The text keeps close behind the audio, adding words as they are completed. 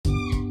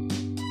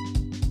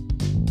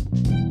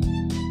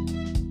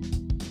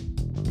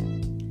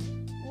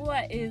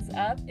is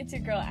up? It's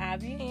your girl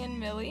Abby. And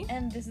Millie.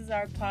 And this is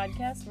our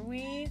podcast where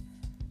we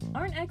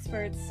aren't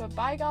experts, But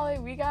by golly,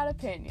 we got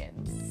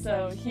opinions.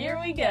 so here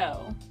we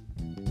go.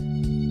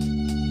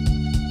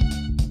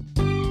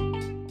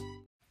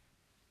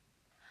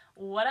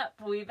 What up?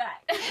 We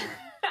back.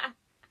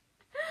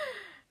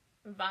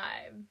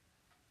 Vibe.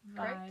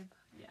 Correct? Vibe.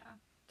 Yeah.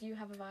 Do you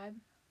have a vibe?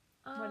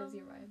 What is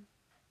your vibe?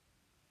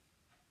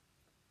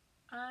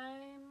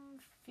 I'm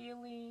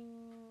feeling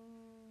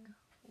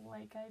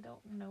like I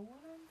don't know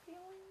what I'm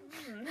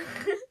feeling.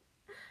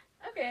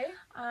 Okay.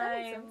 That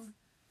makes sense.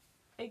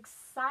 I'm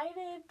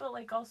excited, but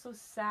like also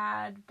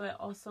sad, but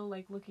also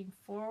like looking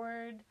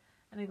forward,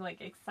 and I'm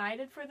like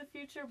excited for the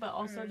future, but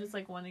also just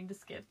like wanting to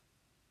skip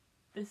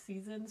this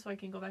season so I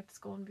can go back to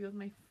school and be with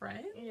my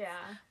friends. Yeah.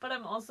 But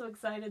I'm also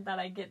excited that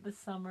I get the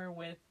summer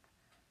with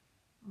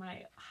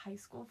my high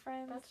school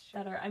friends. That's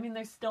true. That are, I mean,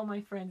 they're still my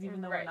friends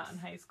even though Right. we're not in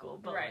high school,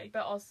 but right. like,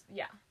 But also,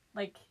 yeah.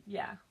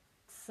 yeah.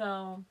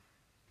 So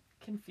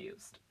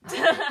confused.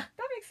 That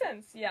makes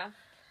sense. Yeah.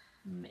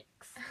 Mix.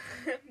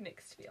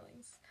 Mixed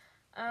feelings.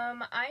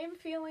 I am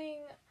feeling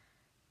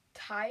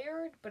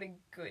tired, but a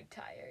good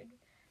tired.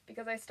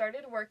 Because I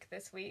started work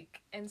this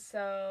week, and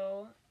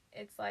so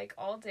it's like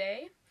all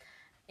day.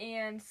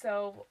 And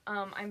so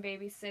I'm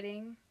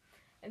babysitting,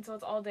 and so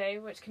it's all day,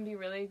 which can be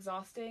really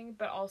exhausting,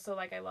 but also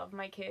like I love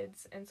my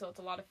kids, and so it's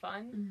a lot of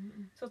fun.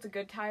 Mm-hmm. So it's a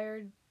good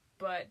tired,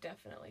 but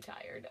definitely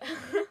tired.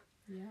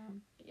 Yeah.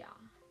 Yeah.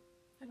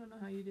 I don't know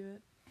how you do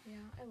it. Yeah,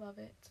 I love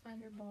it. It's fun.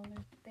 You're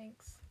baller.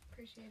 Thanks.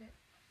 Appreciate it.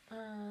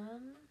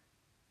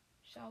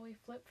 Shall we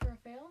flip for a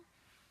fail?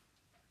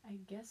 I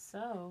guess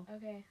so.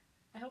 Okay.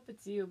 I hope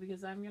it's you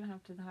because I'm gonna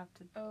have to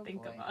Oh,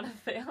 think boy. about a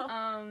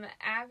fail.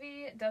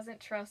 Abby doesn't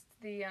trust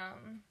the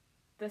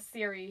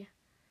Siri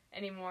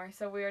anymore,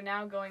 so we are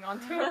now going on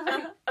to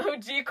an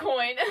OG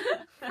coin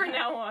from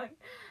now on.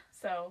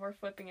 So we're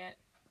flipping it.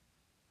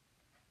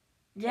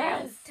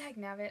 Yes. Tag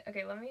Navit.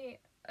 Okay,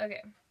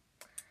 Okay.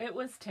 It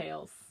was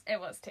tails. It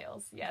was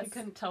tails. Yes. You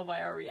couldn't tell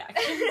by our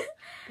reactions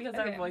because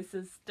our Okay.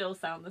 voices still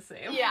sound the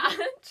same. Yeah.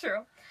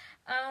 True.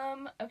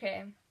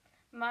 Okay.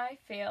 My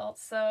fail.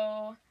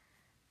 So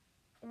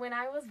when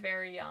I was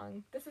very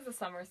young, this is a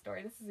summer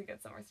story. This is a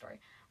good summer story.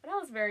 When I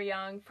was very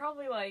young,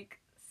 probably like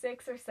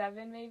 6 or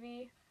 7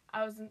 maybe.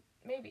 I was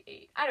maybe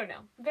 8. I don't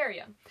know. Very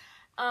young.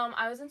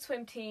 I was in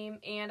swim team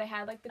and I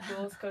had like the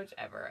coolest coach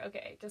ever.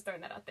 Okay, just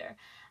throwing that out there.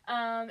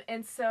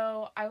 And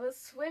so I was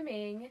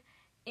swimming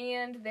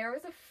and there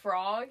was a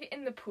frog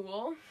in the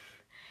pool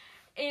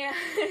and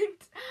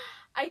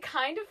I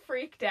kind of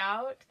freaked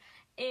out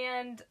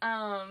and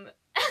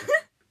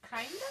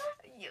Kind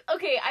of?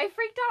 okay, I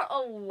freaked out a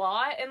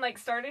lot and like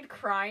started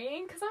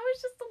crying because I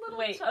was just a little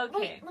Wait, child. okay.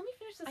 Wait, let me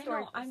finish the I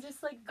story. know, I'm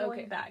just like going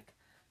Okay. back.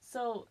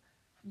 So,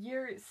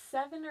 you're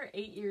 7 or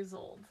 8 years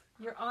old.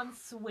 You're on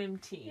swim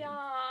team.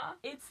 Yeah.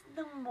 It's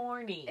the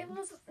morning. It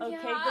was, Okay,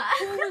 yeah.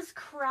 the pool is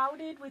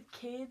crowded with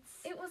kids.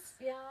 It was,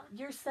 yeah.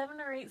 You're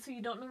 7 or 8, so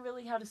you don't know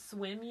really how to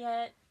swim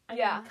yet. I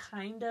Yeah. mean,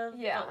 kind of,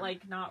 Yeah. but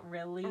like not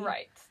really.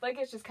 Right. Like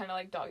it's just kind of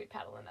like doggy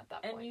paddling at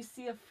that point. And you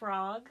see a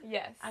frog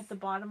Yes. at the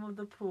bottom of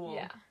the pool.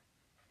 Yeah.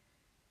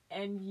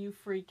 And you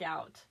freak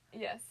out.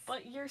 Yes.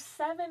 But you're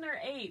 7 or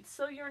 8,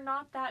 so you're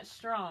not that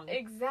strong.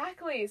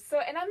 Exactly. So,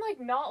 and I'm like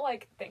not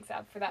like, thanks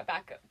Ab for that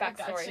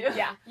backstory. you.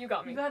 Yeah, you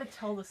got me. You gotta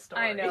tell the story.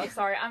 I know,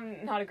 sorry,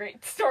 I'm not a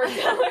great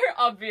storyteller,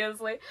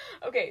 obviously.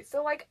 Okay,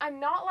 so like,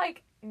 I'm not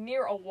like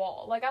near a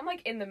wall. Like, I'm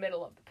like in the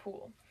middle of the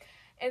pool.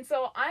 And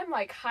so I'm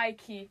like high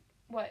key,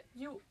 what?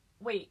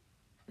 Wait,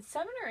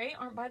 7 or 8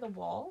 aren't by the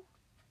wall?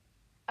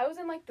 I was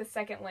in like the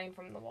second lane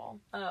from the wall.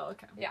 Oh,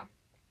 okay.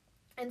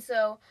 And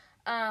so,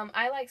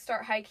 I like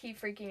start high key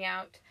freaking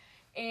out.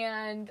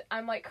 And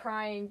I'm like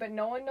crying, but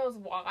no one knows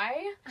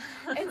why.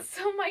 And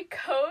so my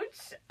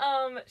coach,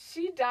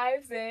 she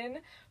dives in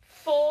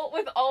full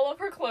with all of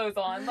her clothes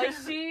on. Like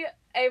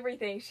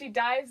everything. She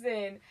dives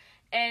in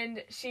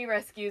and she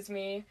rescues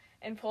me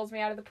and pulls me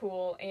out of the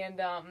pool.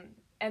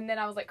 And then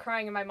I was like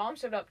crying and my mom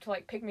showed up to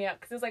like pick me up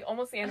because it was like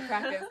almost the end of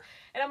practice.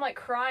 And I'm like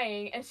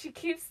crying and she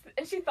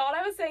thought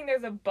I was saying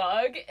there's a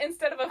bug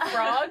instead of a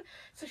frog.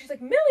 So she's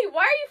like, Millie,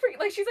 why are you freaking,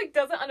 like she's like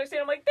doesn't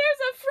understand. I'm like, there's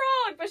a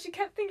frog, but she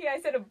kept thinking I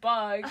said a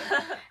bug.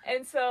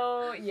 And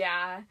so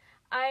yeah,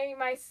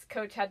 my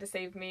coach had to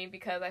save me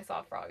because I saw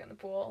a frog in the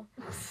pool.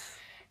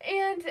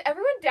 And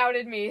everyone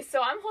doubted me,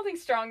 so I'm holding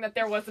strong that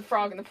there was a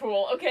frog in the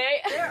pool, okay?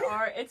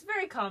 It's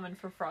very common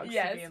for frogs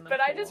to be in the but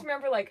pool. I just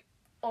remember like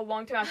a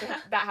long time after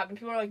that happened,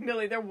 people were like,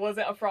 Millie, there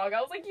wasn't a frog.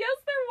 I was like, yes,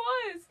 there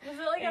was.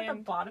 Was it like at the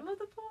And- bottom of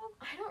the pool?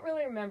 I don't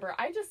really remember.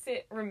 I just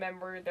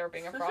remember there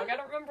being a frog. I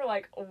don't remember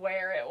like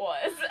where it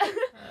was.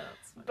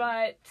 That's funny.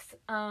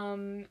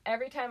 But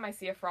every time I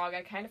see a frog,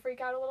 I kind of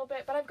freak out a little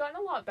bit. But I've gotten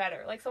a lot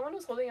better. Like someone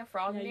was holding a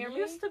frog Yeah, near you me.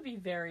 used to be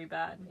very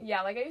bad.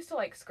 Yeah, like I used to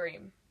like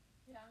scream.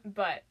 Yeah.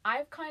 But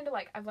I've kind of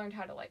like I've learned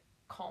how to like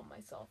calm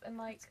myself and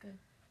like That's good.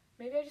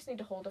 maybe I just need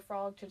to hold a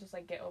frog to just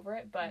like get over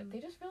it. But they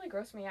just really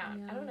gross me out.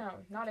 Yeah. I don't know.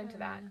 Not into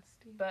Kinda that.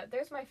 nasty. But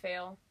there's my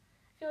fail.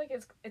 I feel like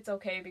it's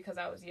okay because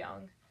I was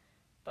young,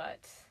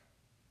 but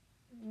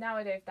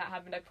nowadays if that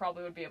happened, I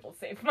probably would be able to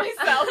save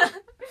myself.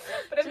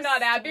 But if Just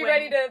not, I'd be swim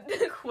ready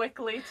to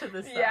quickly to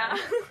the side. yeah,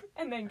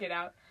 and then get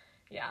out.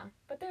 Yeah,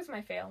 but there's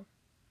my fail.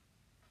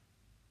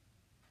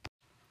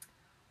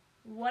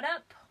 What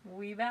up?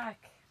 We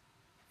back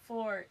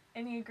for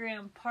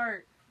Enneagram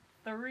Part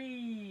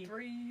 3.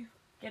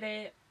 Get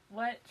it?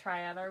 What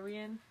triad are we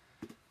in?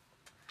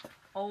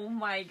 Oh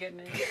my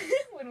goodness.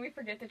 When we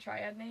forget the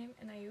triad name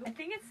in IU. I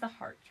think it's the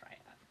heart triad.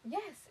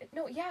 Yes.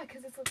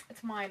 Because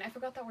it's mine. I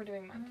forgot that we're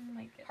doing mine. Oh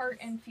my goodness. Heart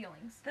and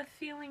feelings. The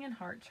feeling and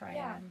heart triad.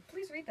 Yeah.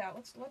 Please read that.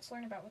 Let's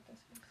learn about what this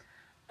is.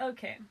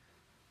 Okay.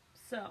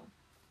 So,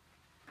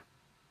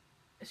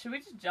 should we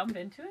just jump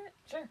into it?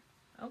 Sure.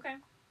 Okay.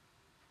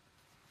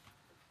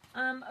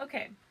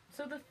 Okay.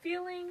 So the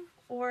feeling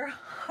or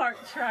heart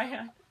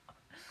triad.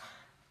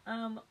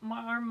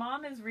 Our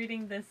mom is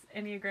reading this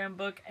Enneagram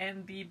book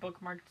and the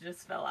bookmark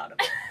just fell out of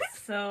it.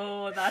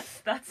 So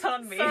that's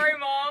on me. Sorry,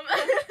 Mom.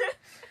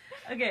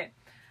 Okay.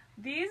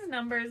 These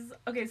numbers,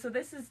 okay, so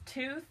this is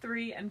 2,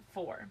 3, and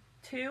 4.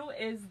 2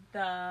 is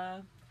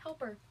the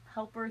helper,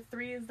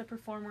 3 is the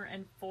performer,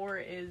 and 4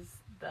 is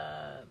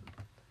the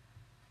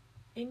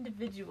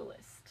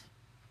individualist.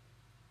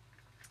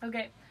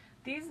 Okay.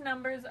 These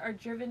numbers are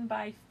driven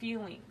by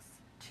feelings.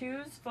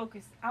 2s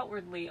focus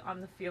outwardly on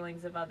the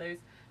feelings of others.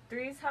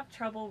 3s have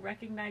trouble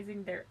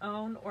recognizing their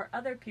own or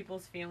other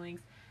people's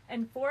feelings.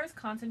 And 4s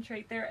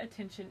concentrate their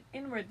attention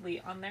inwardly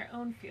on their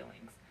own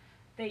feelings.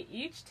 They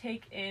each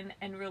take in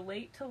and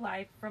relate to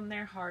life from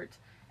their heart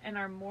and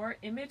are more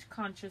image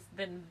conscious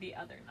than the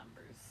other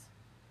numbers.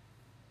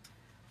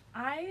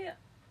 I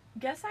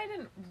guess I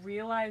didn't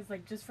realize,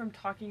 like, just from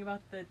talking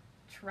about the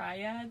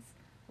triads,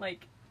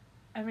 like,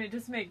 I mean, it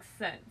just makes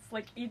sense.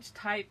 Like, each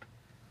type,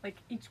 like,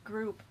 each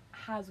group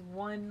has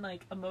one,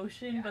 like,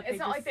 emotion, Yeah, but it's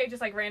not like they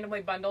just, like,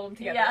 randomly bundled them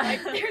together. Yeah.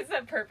 Like, there's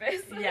a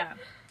purpose. Yeah.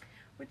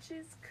 Which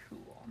is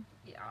cool.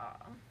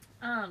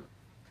 Yeah.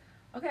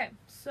 Okay,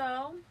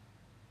 so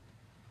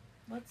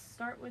let's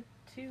start with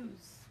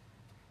 2s,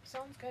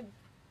 Sounds good.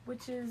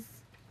 which is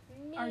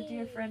our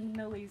dear friend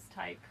Millie's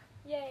type.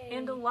 Yay.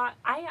 And a lot,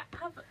 I know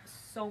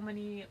so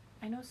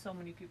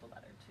many people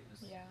that are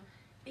 2s. Yeah.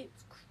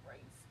 It's crazy.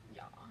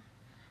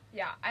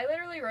 Yeah, I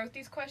literally wrote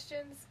these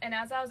questions, and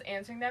as I was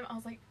answering them, I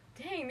was like,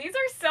 dang, these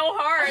are so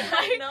hard.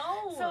 I Like,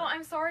 know. so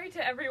I'm sorry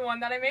to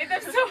everyone that I made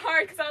them so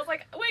hard, because I was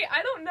like, wait,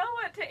 I don't know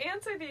what to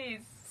answer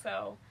these.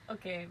 So,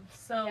 Okay,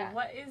 so Yeah.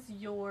 what is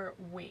your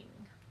wing?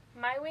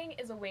 my wing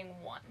is a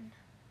wing 1.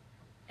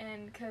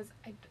 And because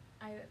I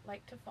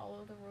like to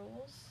follow the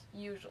rules,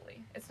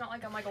 usually. It's not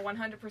like I'm like a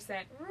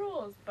 100%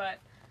 rules, but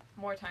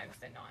more times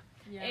than not.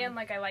 Yeah. And,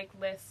 like, I like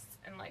lists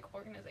and, like,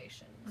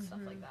 organization and stuff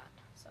Mhm. like that.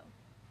 So,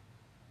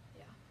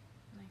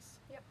 Nice.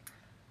 Yep.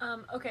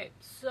 Okay,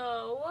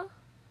 so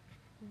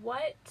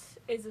what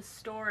is a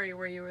story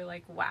where you were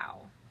like,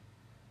 wow?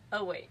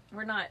 Oh wait,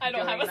 we're not. I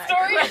don't doing have a that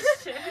story.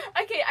 question.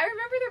 Okay, I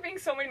remember there being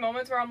so many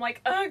moments where I'm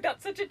like, ugh,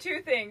 that's such a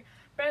 2 thing.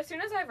 But as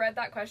soon as I read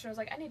that question, I was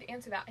like, I need to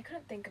answer that. I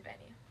couldn't think of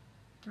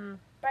any.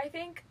 But I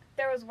think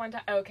there was one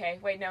time. Okay,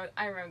 wait, no,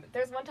 I remember.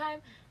 There's one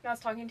time when I was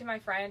talking to my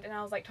friend, and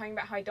I was like talking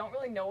about how I don't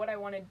really know what I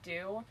want to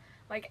do,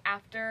 like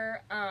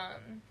after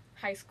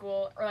high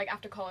school or like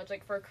after college,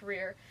 like for a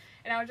career.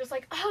 And I was just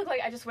like, oh,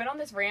 like I just went on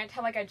this rant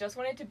how like I just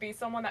wanted to be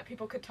someone that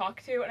people could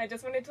talk to, and I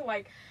just wanted to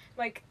like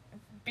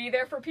be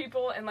there for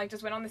people, and like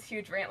just went on this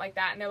huge rant like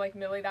that. And they're like,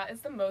 Millie, that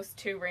is the most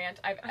 2 rant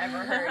I've ever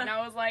heard. And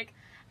I was like,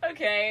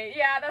 okay,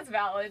 yeah, that's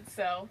valid.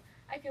 So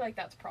I feel like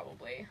that's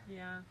probably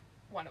Yeah.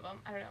 one of them.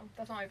 I don't know.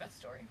 That's not my best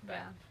story, but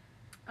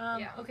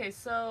Yeah. Okay,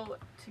 so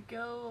to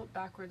go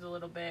backwards a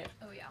little bit.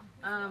 oh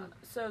yeah.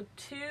 So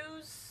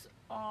 2s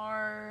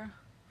are,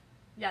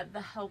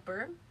 the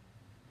helper.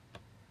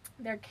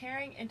 They're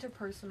caring,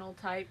 interpersonal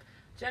type,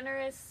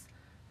 generous,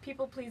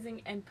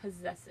 people-pleasing, and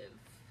possessive.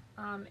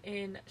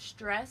 In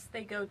stress,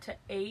 they go to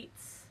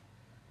 8s,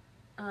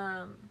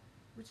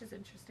 which is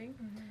interesting.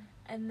 Mm-hmm.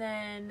 And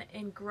then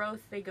in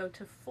growth, they go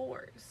to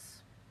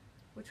 4s,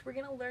 which we're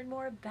going to learn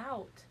more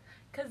about.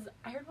 Because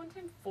I heard one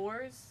time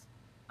 4s,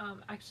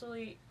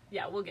 actually,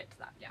 we'll get to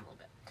that in a little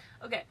bit.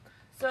 Okay,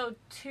 so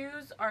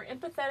 2s are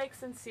empathetic,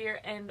 sincere,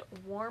 and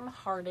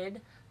warm-hearted.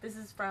 This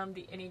is from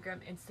the Enneagram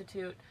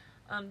Institute.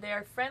 They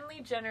are friendly,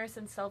 generous,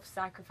 and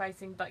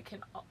self-sacrificing, but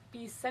can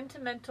be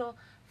sentimental,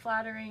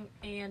 flattering,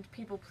 and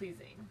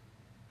people-pleasing.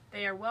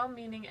 They are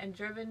well-meaning and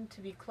driven to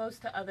be close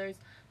to others,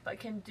 but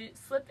can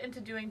slip into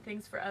doing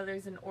things for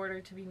others in order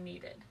to be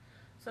needed.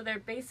 So their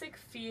basic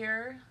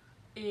fear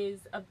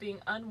is of being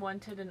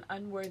unwanted and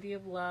unworthy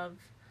of love.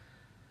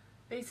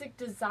 Basic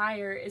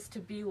desire is to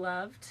be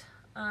loved.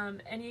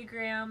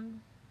 Enneagram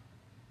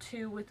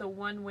 2 with a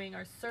 1 wing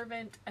are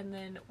servant, and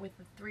then with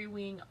a 3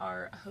 wing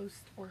are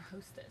host or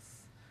hostess.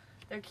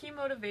 Their key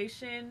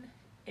motivation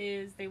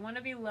is they want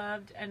to be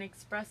loved and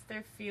express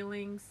their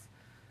feelings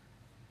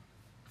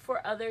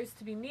for others,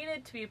 to be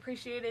needed, to be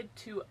appreciated,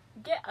 to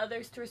get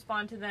others to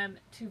respond to them,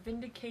 to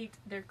vindicate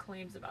their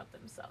claims about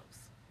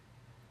themselves.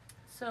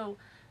 So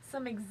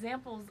some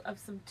examples of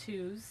some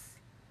 2s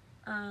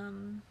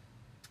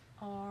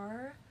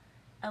are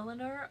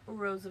Eleanor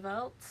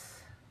Roosevelt,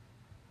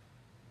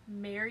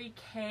 Mary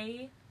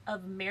Kay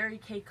of Mary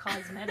Kay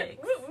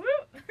Cosmetics. Woo, woo.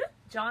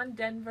 John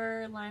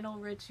Denver, Lionel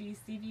Richie,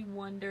 Stevie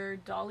Wonder,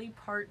 Dolly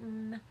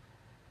Parton,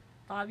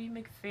 Bobby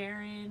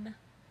McFerrin,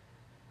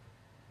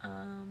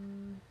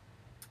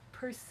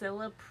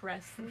 Priscilla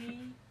Presley,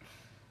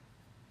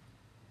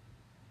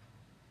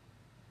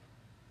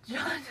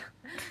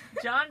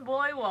 John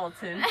Boy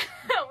Walton.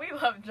 We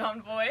love John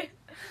Boy.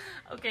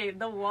 Okay,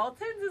 The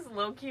Waltons is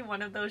low-key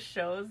one of those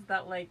shows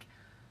that, like,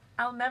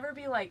 I'll never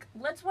be like,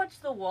 let's watch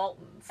The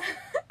Waltons.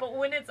 But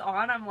when it's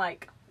on, I'm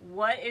like,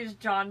 what is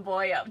John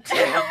Boy up to?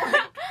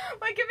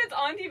 Like, if it's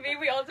on TV,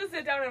 we all just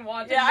sit down and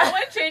watch it. Yeah. No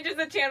one changes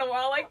the channel. We're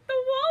all like, The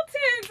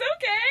Waltons,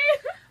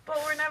 okay.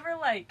 But we're never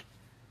like,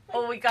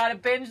 oh, we gotta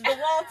binge The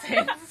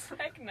Waltons.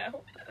 Heck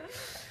no.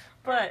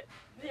 But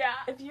Yeah.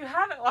 if you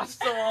haven't watched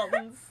The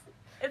Waltons,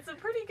 it's a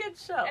pretty good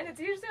show. And it's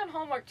usually on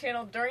Hallmark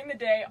Channel during the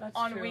day. That's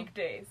on true.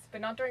 weekdays,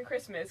 but not during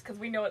Christmas, because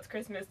we know it's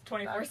Christmas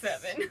 24/7.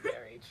 That's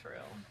very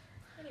true.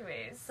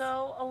 Anyways.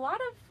 So a lot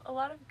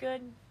of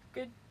good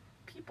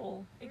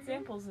people,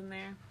 examples in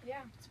there.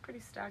 Yeah. It's a pretty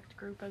stacked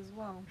group as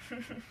well.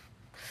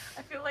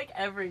 I feel like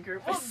every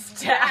group Well, is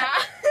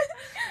stacked.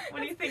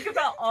 When you think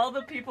about all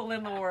the people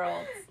in the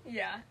world.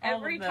 Yeah. All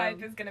Every of them.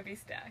 type is gonna be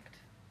stacked.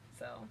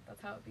 So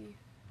that's how it be.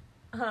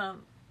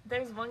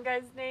 There's one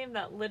guy's name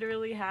that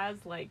literally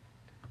has like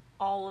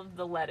all of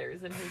the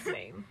letters in his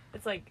name.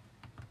 It's like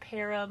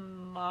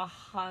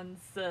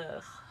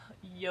Paramahansa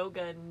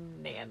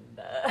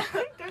Yogananda.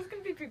 There's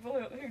gonna be people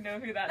who know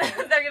who that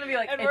is. They're gonna be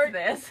like, And it's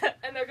this.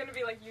 And they're gonna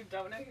be like, you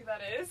don't know who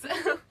that is?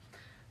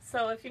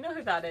 So if you know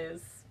who that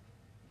is,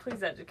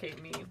 please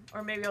educate me.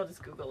 Or maybe I'll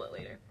just Google it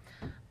later.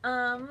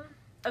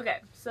 Okay,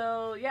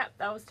 so yeah,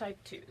 that was type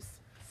 2s.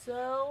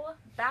 So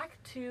back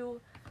to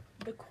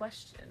the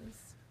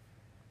questions.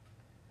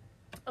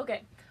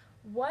 Okay,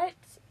 what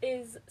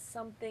is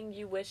something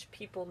you wish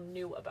people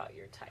knew about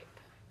your type?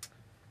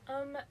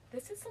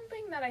 This is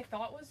something that I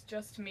thought was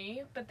just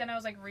me, but then I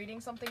was like reading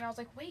something and I was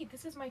like, wait,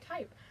 this is my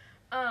type.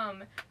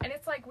 And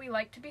it's like we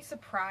like to be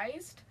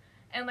surprised,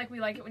 and like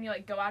we like it when you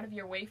like go out of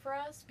your way for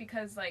us,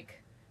 because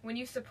like when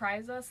you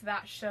surprise us,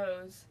 that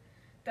shows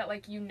that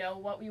like you know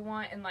what we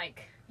want, and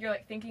like you're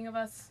like thinking of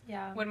us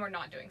Yeah. when we're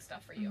not doing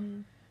stuff for you.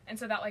 Mhm. And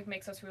so that like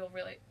makes us feel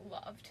really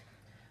loved.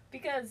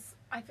 Because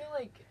I feel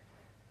like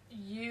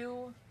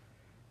you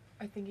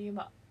are thinking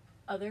about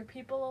other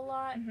people a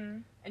lot, Mm-hmm.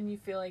 and you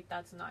feel like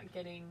that's not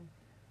getting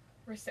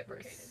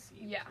Reciprocated.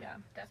 received. Yeah, Yeah,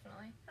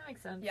 definitely. that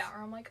makes sense. Yeah,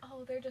 or I'm like,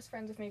 oh, they're just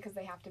friends with me because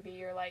they have to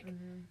be, or like,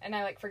 Mhm. and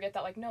I like forget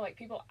that like, no, like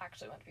people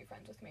actually want to be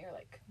friends with me, or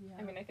like, Yeah.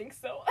 I mean, I think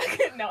so.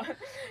 No.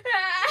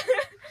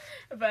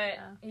 But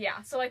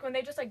yeah, so like when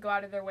they just like go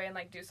out of their way and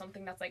like do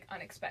something that's like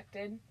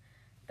unexpected,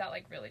 that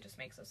like really just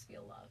makes us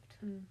feel loved.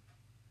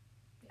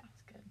 Yeah,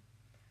 that's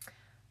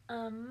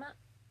good.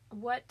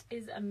 What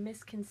is a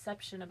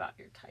misconception about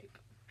your type?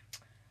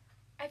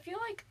 I feel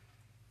like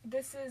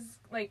this is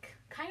like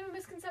kind of a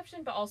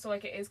misconception, but also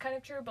like it is kind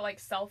of true, but like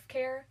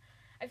self-care.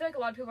 I feel like a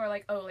lot of people are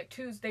like, oh, like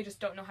 2s, they just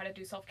don't know how to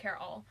do self-care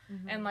at all.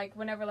 And like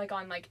whenever like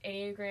on like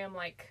Enneagram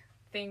like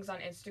things on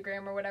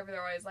Instagram or whatever,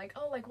 they're always like,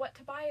 oh, like what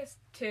to buy us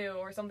to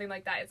or something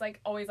like that. It's like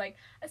always like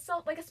a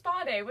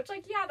spa day, which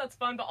like yeah, that's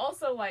fun, but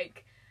also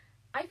like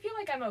I feel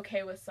like I'm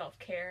okay with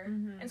self-care.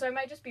 Mhm. And so it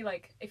might just be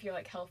like if you're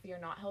like healthy or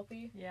not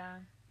healthy. Yeah.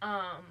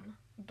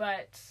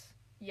 But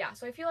yeah,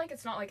 so I feel like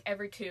it's not like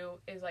every 2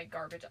 is like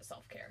garbage at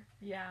self-care.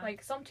 Yeah.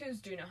 Like some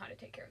 2s do know how to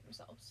take care of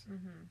themselves.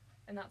 Mhm.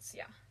 And that's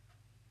yeah.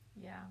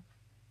 Yeah.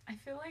 I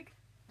feel like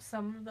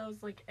some of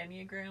those like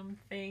Enneagram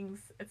things,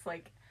 it's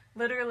like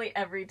literally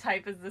every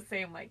type is the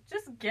same. Like,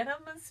 just get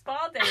them a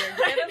spa day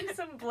or get them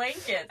some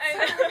blankets.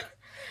 I know.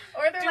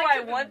 Or they're Do like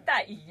I want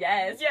that?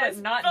 Yes, Yes,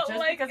 but not but, just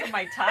like- because of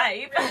my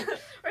type. Or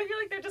I feel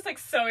like they're just like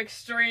so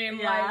extreme.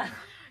 Yeah. Like,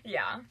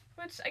 yeah.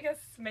 Which I guess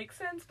makes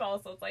sense, but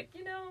also it's like,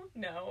 you know,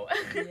 no.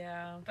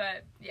 Yeah.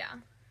 But yeah.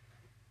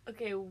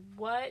 Okay,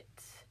 what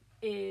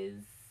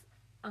is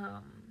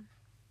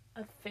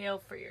a fail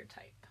for your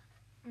type?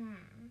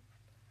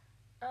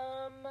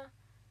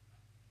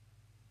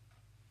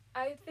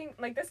 I think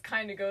like this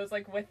kind of goes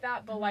like with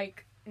that, but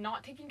like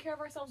not taking care of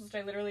ourselves, which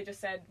I literally just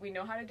said we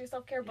know how to do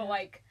self-care, but Yeah.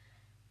 like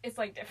it's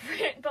like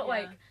different. But Yeah.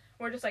 like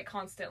we're just like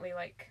constantly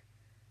like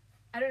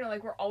I don't know,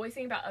 like we're always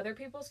thinking about other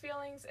people's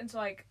feelings, and so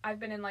like I've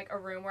been in like a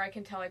room where I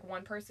can tell like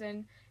one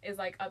person is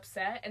like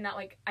upset and that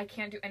like I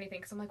can't do anything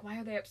because I'm like, why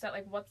are they upset?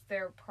 Like what's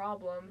their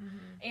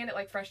problem? And it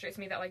like frustrates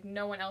me that like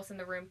no one else in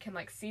the room can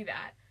like see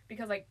that,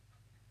 because like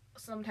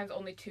sometimes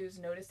only 2s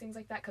notice things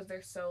like that because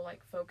they're so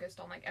like focused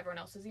on like everyone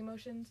else's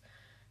emotions.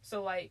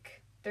 So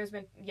like there's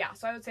been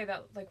so I would say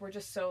that like we're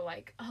just so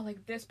like, oh,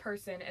 like this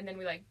person, and then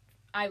we like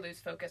I lose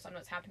focus on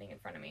what's happening in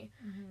front of me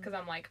because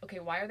I'm like, okay,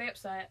 why are they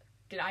upset?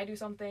 Did I do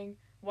something?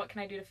 What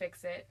can I do to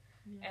fix it?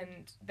 Yeah.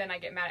 And then I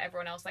get mad at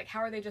everyone else, like how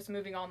are they just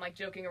moving on, like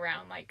joking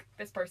around, like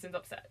this person's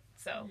upset.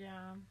 So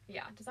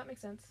Yeah, does that make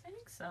sense? I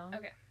think so.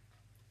 Okay.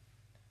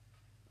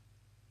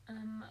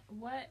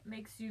 What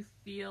makes you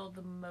feel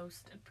the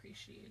most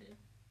appreciated?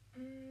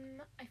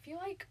 I feel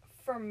like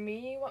for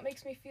me, what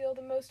makes me feel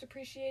the most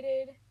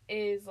appreciated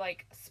is,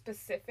 like,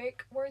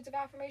 specific words of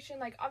affirmation.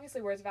 Like,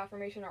 obviously words of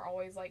affirmation are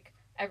always, like,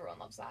 everyone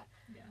loves that.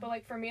 Yeah. But,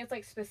 like, for me, it's,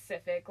 like,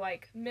 specific.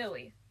 Like,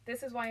 Millie,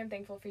 this is why I'm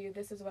thankful for you.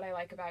 This is what I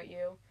like about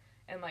you.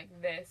 And, like,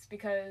 this.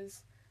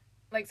 Because,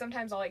 like,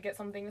 sometimes I'll, like, get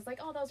something that's like,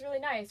 oh, that was really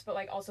nice. But,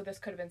 like, also this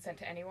could have been sent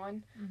to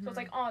anyone. Mm-hmm. So it's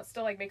like, oh, it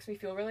still, like, makes me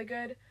feel really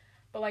good.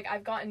 But, like,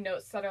 I've gotten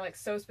notes that are, like,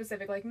 so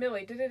specific. Like,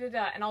 Millie,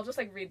 da-da-da-da. And I'll just,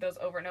 like, read those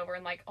over and over.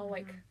 And, like, I'll,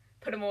 like,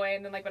 put them away.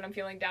 And then, like, when I'm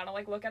feeling down, I'll,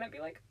 like, look at it and be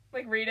like,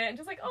 read it. And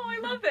just, like, oh, I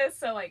love this.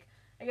 So, like,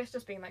 I guess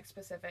just being, like,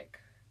 specific.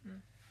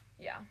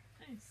 Yeah.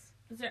 Nice.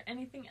 Is there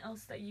anything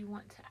else that you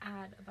want to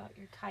add about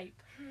your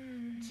type?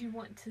 Do you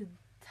want to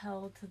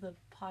tell to the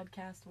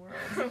podcast world?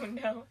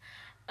 Oh,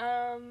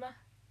 no.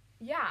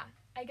 Yeah.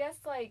 I guess,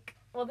 like,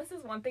 well, this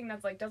is one thing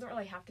that's, like, doesn't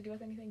really have to do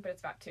with anything, but it's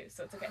about twos,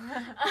 so it's okay.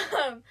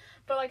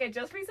 But, like, I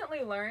just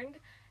recently learned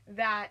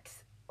that,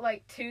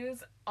 like,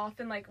 twos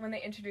often, like, when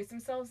they introduce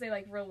themselves, they,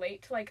 like,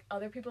 relate to, like,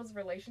 other people's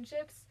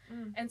relationships.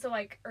 And so,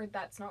 like, or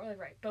that's not really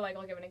right, but, like,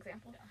 I'll give an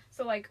example. Yeah.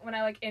 So, like, when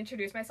I, like,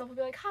 introduce myself, I'll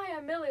be like, hi,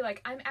 I'm Millie,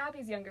 like, I'm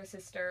Abby's younger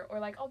sister, or,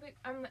 like,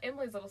 I'm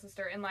Emily's little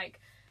sister, and, like,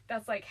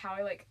 that's, like, how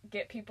I, like,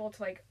 get people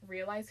to, like,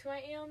 realize who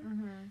I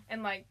am.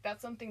 And, like,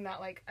 that's something that,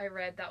 like, I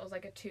read that was,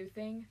 like, a two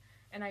thing,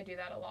 and I do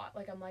that a lot.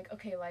 Like, I'm like,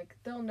 okay, like,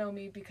 they'll know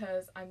me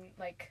because I'm,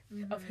 like,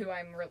 of who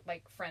I'm,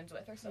 like, friends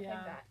with or stuff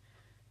like that.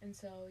 And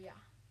so, yeah.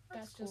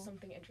 That's cool. Just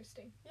something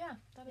interesting. Yeah,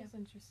 that is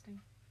interesting.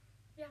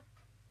 Yeah.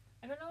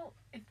 I don't know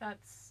if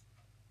that's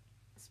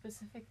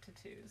specific to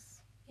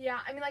twos. Yeah,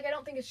 I mean, like, I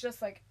don't think it's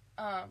just, like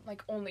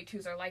only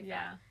twos are like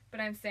that. But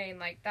I'm saying,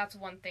 like, that's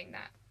one thing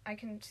that I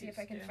can see if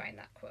I can find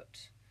that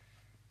quote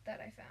that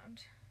I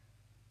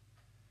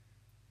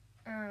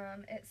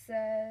found. It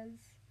says,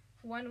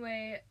 one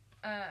way,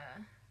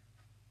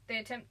 they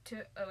attempt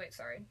to, oh, wait,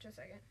 sorry, just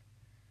a second.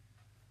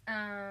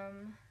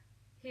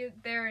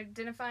 They're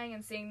identifying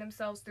and seeing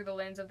themselves through the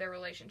lens of their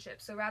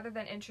relationship. So rather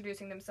than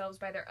introducing themselves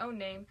by their own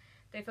name,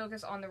 they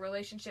focus on the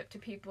relationship to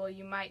people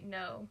you might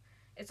know.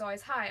 It's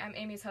always, hi, I'm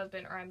Amy's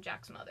husband, or I'm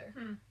Jack's mother.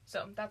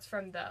 So that's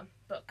from the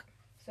book.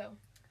 So,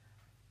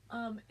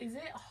 is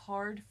it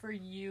hard for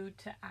you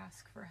to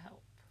ask for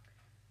help?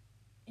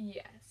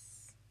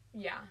 Yes.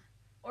 Yeah.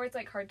 Or it's,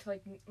 like, hard to,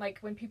 like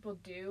when people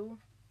do,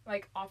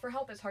 like, offer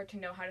help, it's hard to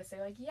know how to say,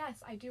 like,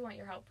 yes, I do want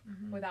your help,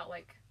 without,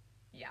 like,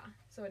 yeah.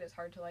 So it is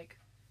hard to, like,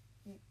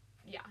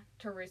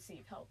 to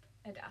receive help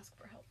and to ask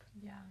for help.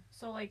 Yeah.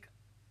 So, like,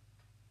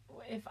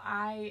 if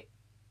I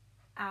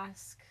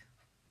ask,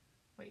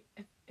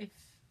 if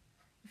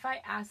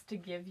I ask to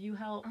give you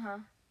help,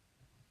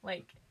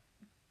 like,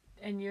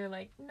 and you're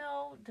like,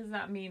 no, does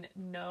that mean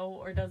no,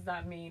 or does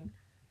that mean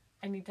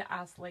I need to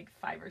ask, like,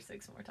 5 or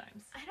 6 more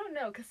times? I don't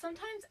know, because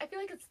sometimes I feel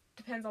like it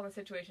depends on the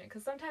situation,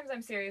 because sometimes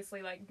I'm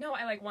seriously like, no,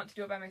 I, like, want to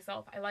do it by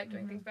myself. I like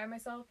doing things by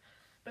myself.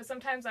 But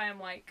sometimes I am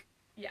like,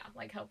 yeah,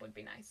 like, help would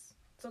be nice.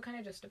 So it kind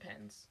of just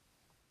depends.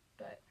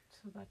 But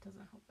so that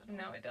doesn't help at all.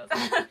 No, it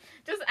doesn't.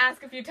 Just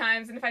ask a few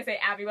times, and if I say,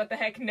 Abby, what the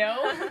heck, no,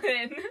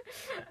 then,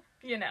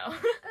 you know.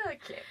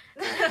 Okay.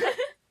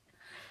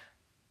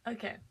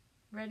 Okay.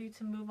 Ready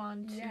to move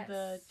on to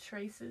the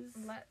traces?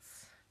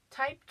 Let's.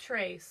 Type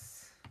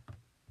trace.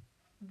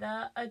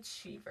 The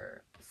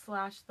achiever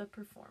 / the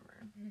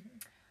performer.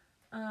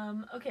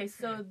 Okay,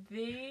 so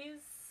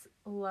these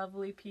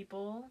lovely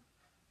people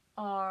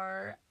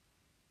are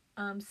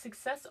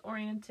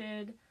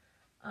success-oriented,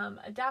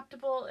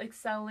 adaptable,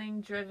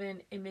 excelling,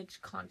 driven,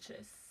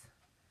 image-conscious.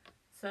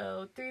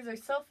 So 3s are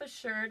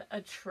self-assured,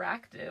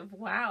 attractive.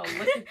 Wow,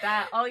 look at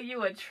that. All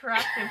you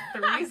attractive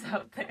 3s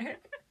out there.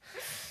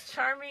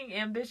 Charming,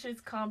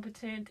 ambitious,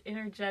 competent,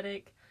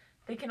 energetic.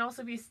 They can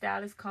also be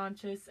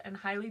status-conscious and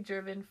highly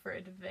driven for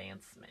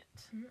advancement.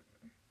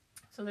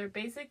 So their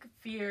basic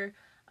fear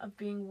of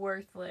being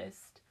worthless.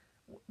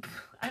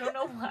 I don't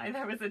know why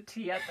there was a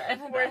T at the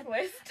end of that.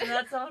 Worthless. And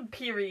that's on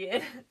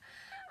period.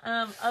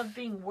 Of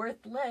being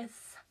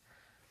worthless.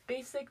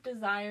 Basic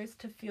desires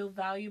to feel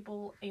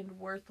valuable and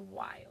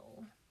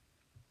worthwhile.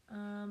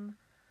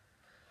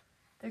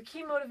 Their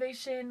key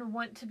motivation,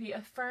 want to be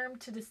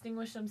affirmed, to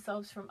distinguish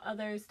themselves from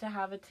others, to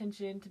have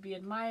attention, to be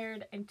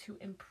admired, and to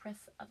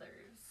impress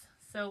others.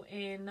 So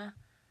in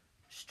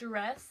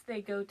stress,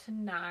 they go to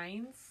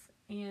 9s,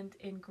 and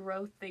in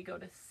growth, they go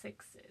to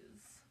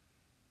 6s.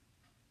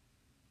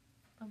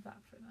 Love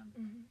that for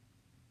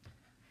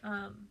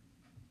them.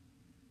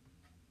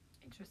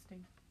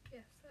 Interesting.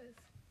 Yes, it is.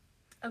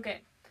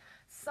 Okay,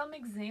 some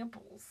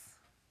examples.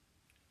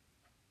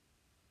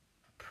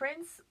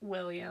 Prince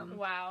William.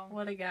 Wow.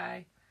 What a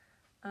guy.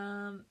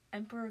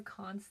 Emperor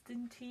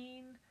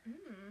Constantine.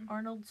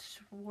 Arnold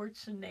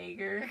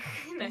Schwarzenegger.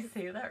 Did I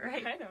say that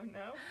right? I don't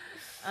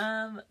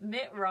know.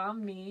 Mitt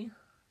Romney.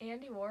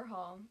 Andy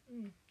Warhol.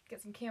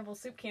 Get some Campbell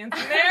soup cans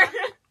in there.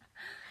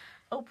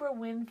 Oprah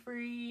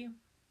Winfrey.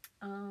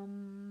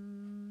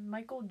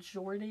 Michael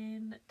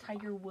Jordan.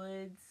 Tiger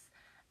Woods.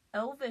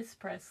 Elvis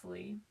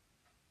Presley.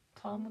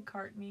 Paul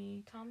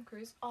McCartney. Tom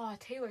Cruise. Oh,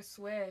 Taylor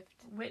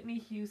Swift. Whitney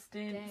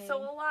Houston. Dang. So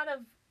a lot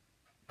of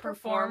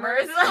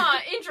performers. Huh,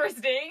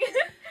 interesting.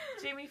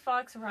 Jamie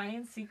Foxx,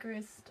 Ryan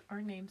Seacrest,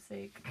 our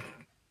namesake.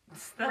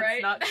 That's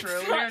Right? not true.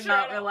 That's We're not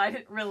not true at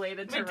all.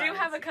 related to We do Ryan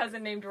have a Seacrest.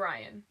 cousin named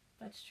Ryan,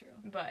 That's true.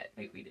 but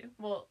Wait, we do.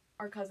 well,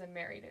 our cousin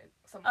married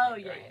someone Oh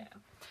named yeah,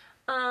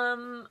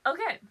 Ryan. yeah.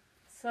 Okay.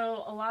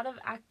 So a lot of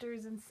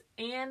actors and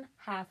Anne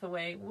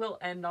Hathaway. We'll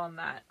end on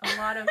that. A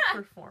lot of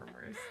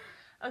performers.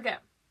 Okay.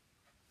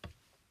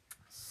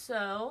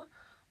 So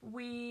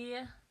we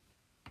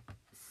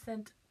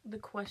sent the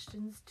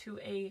questions to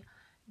a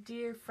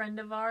dear friend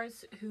of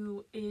ours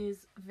who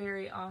is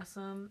very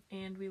awesome,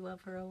 and we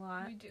love her a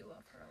lot. We do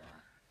love her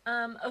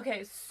a lot.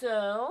 Okay,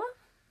 so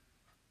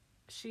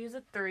she is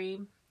a 3,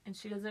 and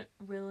she doesn't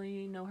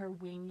really know her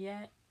wing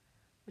yet,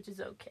 which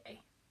is okay,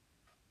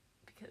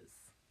 because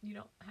you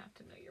don't have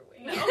to know your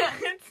wing. No,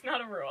 it's not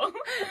a rule.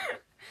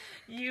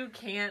 You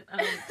can't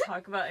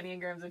talk about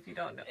Enneagrams if you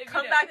don't know. If you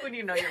Come don't. back when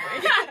you know your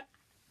wing.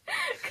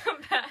 Come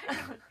back.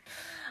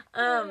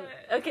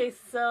 Okay,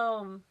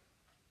 so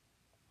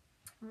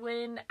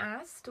when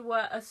asked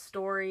what a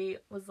story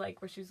was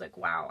like where she was like,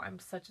 wow, I'm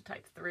such a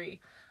type 3,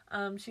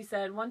 she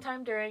said, one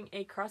time during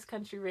a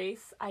cross-country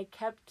race, I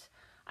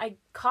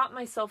caught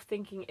myself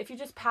thinking, if you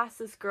just pass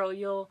this girl,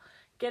 you'll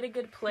get a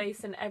good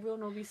place and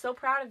everyone will be so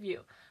proud of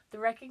you. The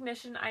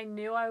recognition I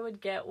knew I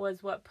would get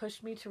was what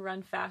pushed me to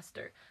run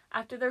faster.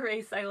 After the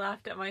race, I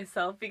laughed at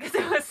myself because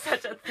it was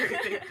such a 3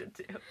 thing to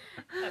do.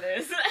 That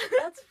is.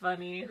 That's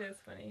funny. It is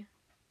funny.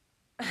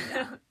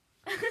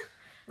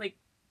 Like,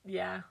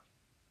 yeah.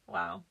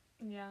 Wow.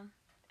 Yeah.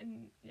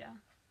 And yeah.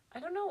 I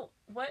don't know,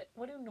 what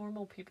do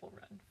normal people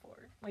run for?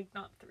 Like,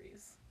 not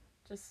 3s.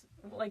 Just,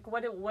 like,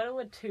 what do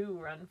a 2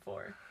 run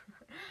for?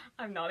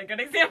 I'm not a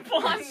good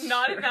example. That's I'm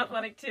not true. an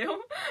athletic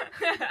too.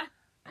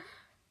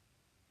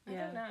 I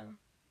Yeah. don't know.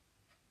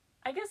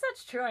 I guess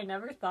that's true. I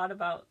never thought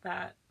about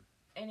that.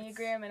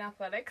 Enneagram and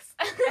athletics.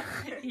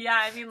 Yeah,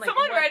 I mean, like,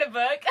 Someone what, write a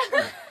book.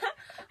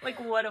 like,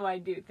 what do I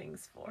do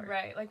things for?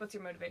 Right. Like, what's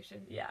your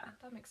motivation? Yeah,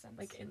 That makes sense.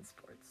 like in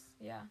sports.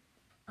 yeah.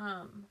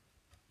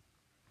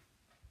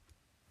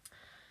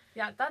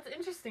 Yeah, that's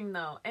interesting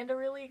though, and a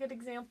really good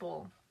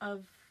example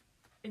of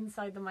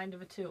inside the mind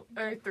of a 2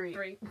 or 3.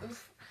 3.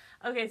 Oof.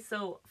 Okay,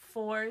 so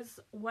 4s.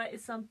 What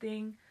is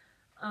something?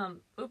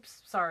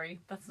 Oops,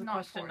 sorry, that's the Not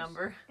question 4s.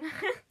 number.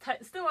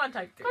 Still on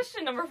type 3.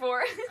 Question number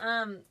 4.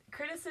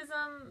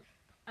 Criticism.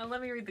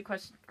 Let me read the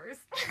question first.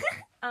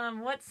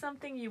 What's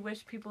something you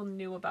wish people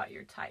knew about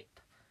your type?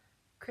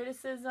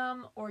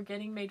 Criticism or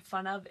getting made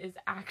fun of is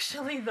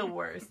actually the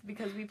worst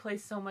because we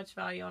place so much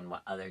value on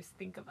what others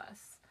think of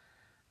us.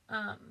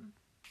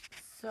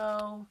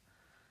 So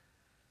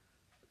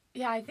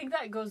yeah, I think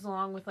that goes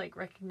along with like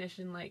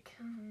recognition. Like,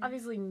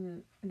 obviously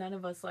none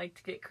of us like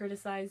to get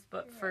criticized,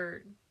 but Right.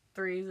 for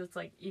 3s, it's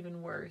like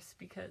even worse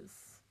because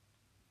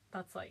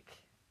that's like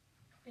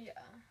Yeah.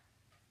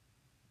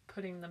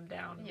 putting them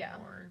down Yeah.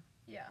 more.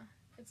 Yeah.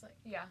 It's like,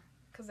 yeah.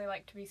 Because they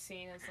like to be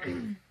seen as, like,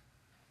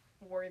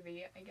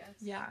 worthy, I guess.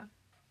 Yeah.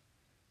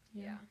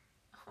 Yeah.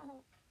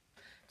 Oh,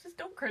 just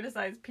don't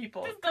criticize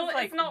people. Just 'Cause, don't-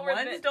 like, it's not worth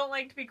 1s it. don't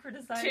like to be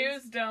criticized.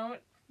 2s don't.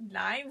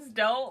 9s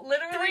don't.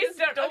 Literally, 3s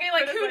don't. Okay,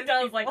 like, who criticize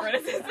does people. like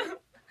criticism?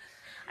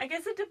 I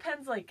guess it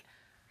depends, like,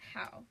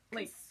 How?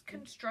 Like-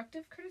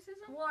 Constructive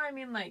criticism? well, I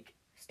mean, like,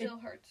 Still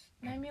hurts.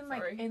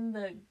 like, in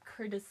the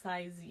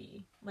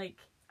criticizee, like,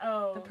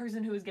 Oh. the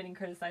person who is getting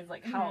criticized,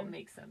 like, how it Mhm.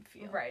 makes them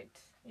feel. Right.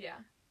 Yeah.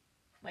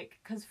 Like,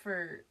 because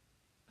for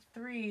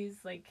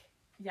 3s, like,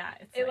 yeah,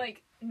 it's It,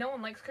 like, no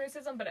one likes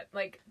criticism, but,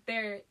 like,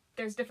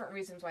 there's different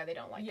reasons why they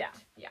don't like Yeah.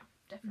 it. Yeah.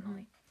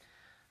 Definitely.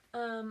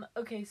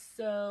 Okay,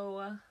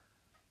 so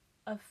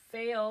a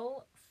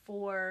fail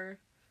for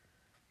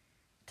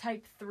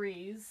type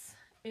 3s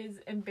is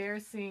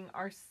embarrassing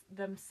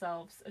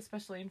themselves,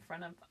 especially in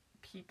front of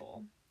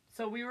people.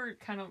 So we were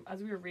kind of,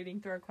 as we were reading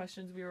through our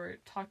questions, we were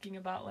talking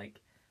about, like,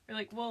 we're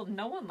like, well,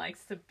 no one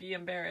likes to be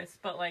embarrassed,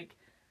 but, like,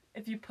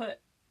 if you put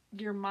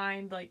your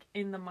mind, like,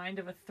 in the mind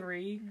of a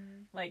 3,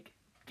 like,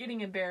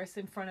 getting embarrassed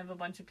in front of a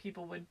bunch of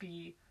people would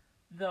be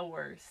the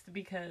worst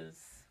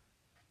because,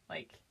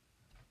 like,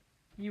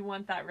 you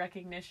want that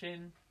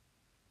recognition,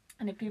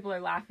 and if people are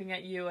laughing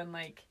at you and,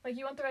 like, Like,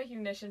 you want the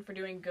recognition for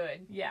doing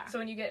good. yeah. So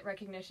when you get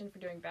recognition for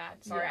doing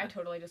bad, sorry, Yeah. I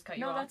totally just cut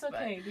you No, off. that's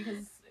okay,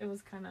 because it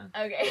was kind of,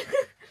 Okay.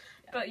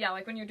 But yeah,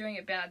 like when you're doing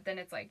it bad, then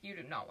it's like you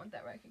do not want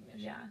that recognition.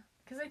 yeah.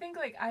 Because I think,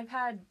 like, I've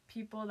had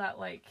people that,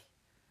 like,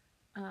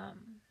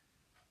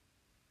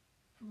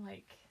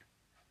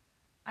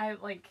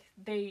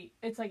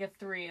 it's like a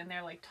 3, and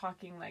they're, like,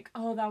 talking, like,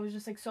 oh, that was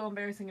just, like, so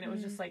embarrassing, and it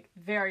was just, like,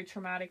 very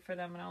traumatic for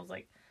them, and I was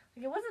like,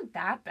 it wasn't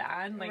that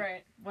bad, like,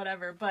 Right.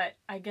 whatever, but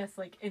I guess,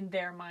 like, in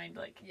their mind,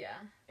 like, Yeah.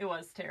 it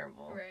was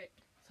terrible. Right.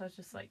 So it's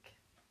just, like,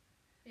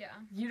 Yeah.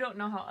 you don't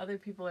know how other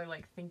people are,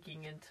 like,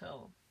 thinking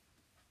until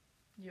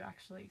you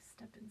actually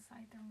step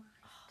inside their mind.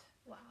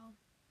 Wow.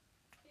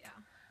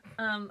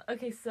 Yeah.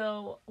 Okay,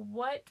 so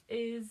what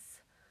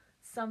is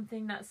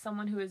something that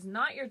someone who is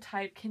not your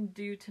type can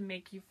do to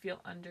make you feel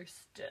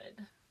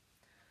understood?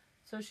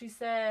 So she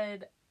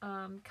said,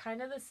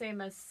 kind of the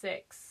same as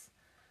 6.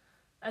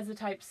 as a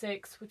type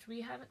 6, which we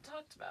haven't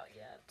talked about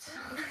yet,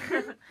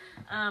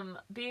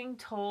 being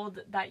told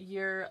that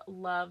you're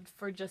loved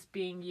for just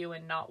being you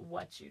and not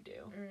what you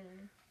do.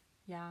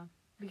 Yeah,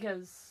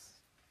 because,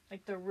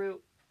 like, the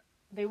root,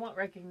 they want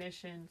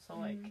recognition, so,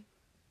 like...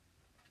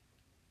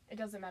 It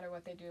doesn't matter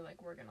what they do,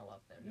 like, we're gonna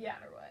love them no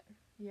matter what.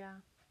 Yeah.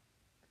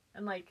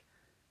 And, like,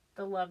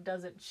 the love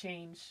doesn't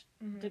change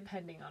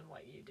depending on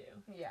what you do.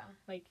 Yeah.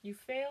 Like, you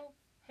fail,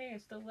 hey, I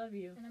still love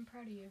you. And I'm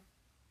proud of you.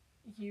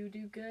 You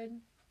do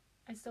good,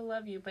 I still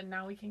love you, but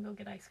now we can go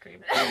get ice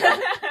cream.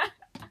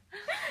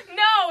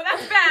 No,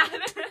 that's bad.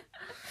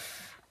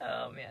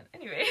 Oh, man.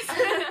 Anyways.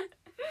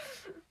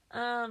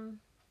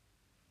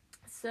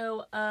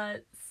 So,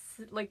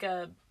 like,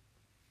 a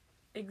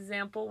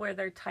example where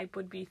their type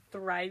would be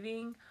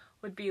thriving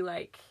would be,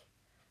 like,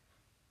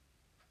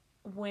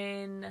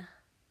 when,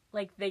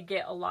 like, they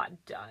get a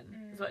lot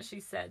done, is what she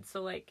said.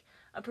 So, like,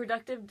 a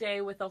productive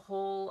day with a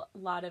whole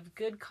lot of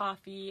good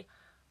coffee.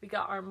 We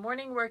got our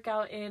morning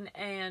workout in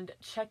and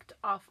checked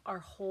off our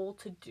whole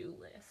to-do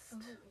list.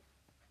 Ooh.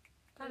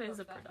 That is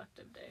a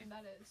productive day.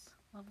 That is.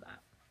 Love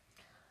that.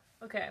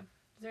 Okay.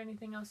 Is there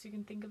anything else you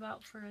can think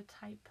about for a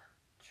type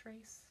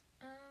trace?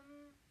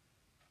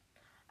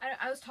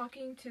 I was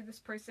talking to this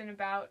person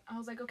about, I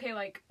was like, okay,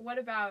 like, what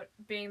about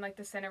being, like,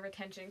 the center of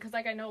attention? Because,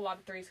 like, I know a lot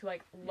of threes who,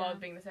 like,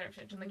 love being the center of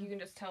attention. Like, you can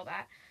just tell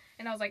that.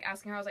 And I was, like,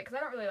 asking her, I was like, because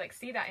I don't really, like,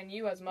 see that in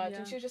you as much.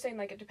 And she was just saying,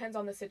 like, it depends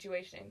on the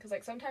situation. Because,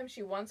 like, sometimes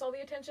she wants all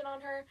the attention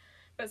on her.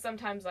 But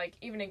sometimes, like,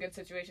 even in good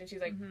situations,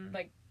 she's, like,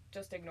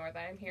 just ignore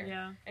that I'm here.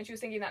 Yeah. And she was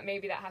thinking that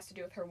maybe that has to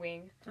do with her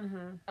wing.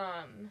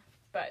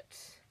 But,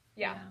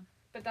 yeah.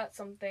 But that's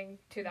something,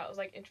 too, that was,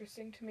 like,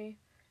 interesting to me.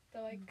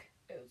 That, like,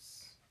 it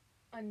was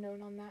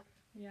unknown on that.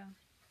 Yeah.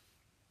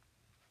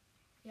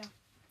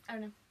 I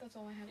don't know. That's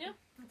all I have. Yeah,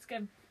 that's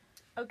good.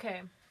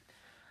 Okay.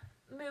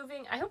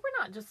 Moving. I hope we're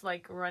not just,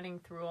 like, running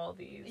through all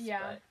these.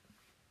 Yeah. But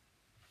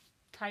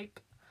type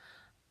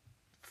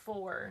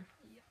 4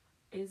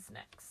 is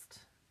next.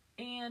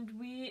 And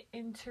we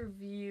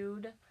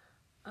interviewed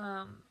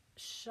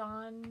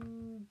Shondell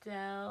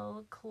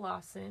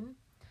Clausen.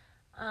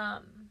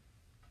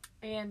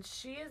 And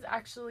she is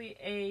actually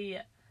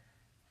a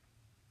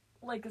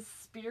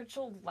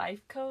spiritual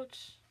life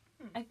coach.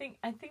 I think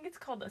it's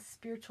called a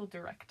spiritual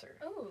director.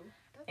 Oh,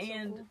 that's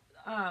so cool.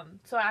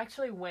 So I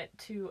actually went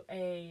to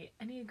a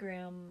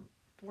Enneagram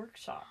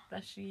workshop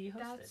that she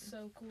hosted. That's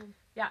so cool.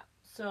 Yeah,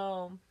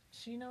 so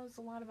she knows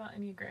a lot about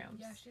Enneagrams.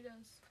 Yeah, she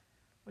does.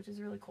 Which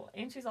is really cool.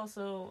 And she's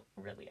also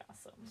really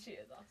awesome. She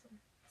is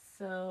awesome.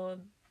 So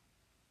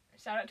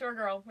shout out to our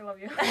girl. We love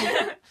you.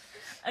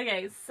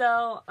 Okay,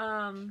 so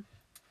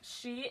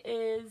she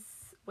is...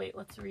 Wait,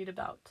 let's read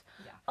about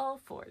all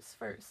fours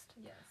first.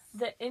 Yes.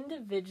 The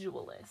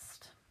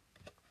individualist.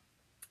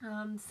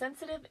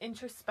 Sensitive,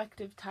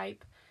 introspective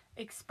type.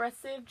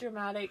 Expressive,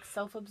 dramatic,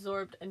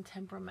 self-absorbed, and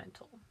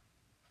temperamental.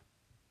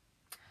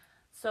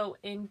 So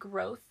in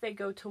growth, they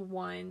go to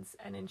 1s,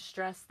 and in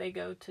stress, they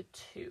go to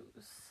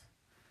 2s.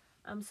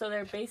 So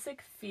their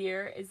basic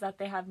fear is that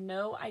they have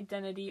no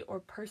identity or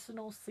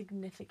personal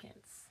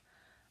significance.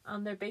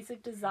 Their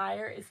basic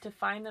desire is to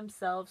find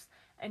themselves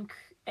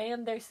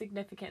and their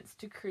significance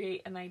to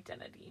create an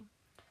identity.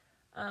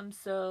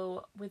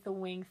 So with a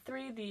wing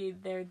 3,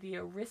 they're the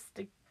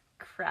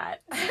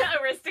aristocrat.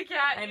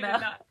 Aristocrat? I You know.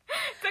 did not.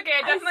 It's okay,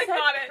 I definitely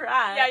thought it.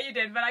 Crat. Yeah, you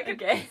did, but I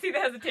could see the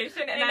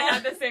hesitation, and I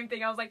had the same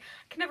thing. I was like,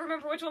 I can never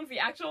remember which one's the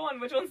actual one,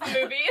 which one's the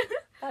movie.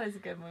 That is a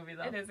good movie,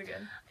 though. It is a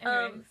good.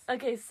 Anyways.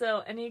 Okay,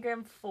 so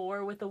Enneagram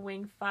 4 with a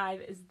wing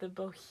 5 is the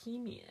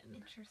Bohemian.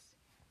 Interesting.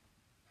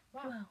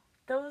 Wow.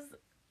 Those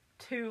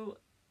 2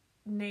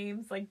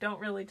 names, like, don't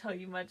really tell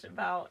you much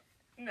about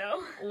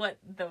what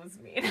those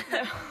mean.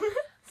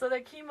 So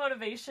their key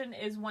motivation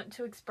is want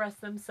to express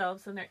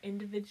themselves and their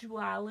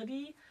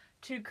individuality,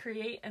 to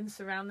create and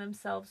surround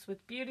themselves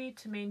with beauty,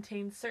 to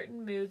maintain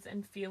certain moods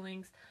and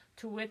feelings,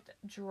 to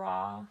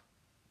withdraw,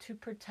 to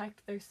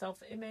protect their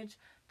self-image,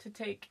 to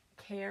take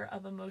care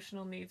of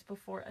emotional needs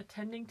before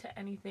attending to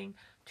anything,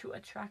 to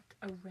attract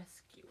a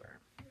rescuer.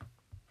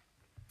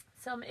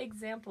 Some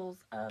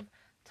examples of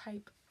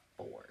type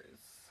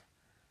 4s.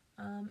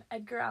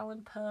 Edgar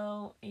Allan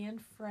Poe, Anne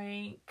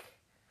Frank,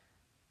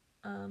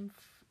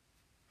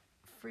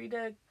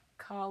 Frida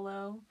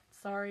Kahlo.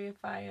 Sorry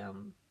if I,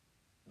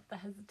 the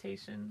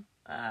hesitation.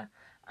 It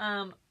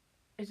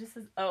just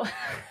says,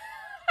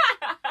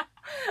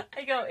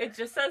 it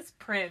just says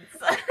Prince.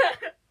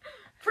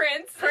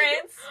 Prince.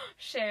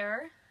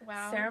 Cher.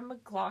 Wow. Sarah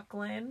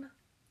McLachlan.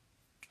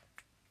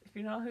 If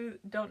you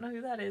don't know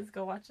who that is,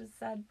 go watch a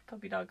sad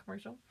puppy dog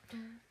commercial.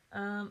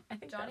 I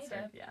think Johnny that's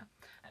her. Depp. Yeah.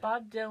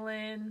 Bob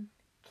Dylan,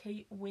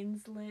 Kate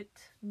Winslet,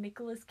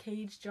 Nicolas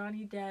Cage,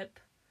 Johnny Depp,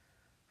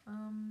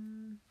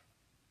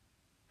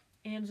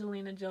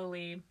 Angelina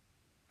Jolie.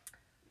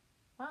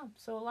 Wow,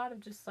 so a lot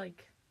of just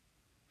like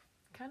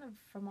kind of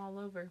from all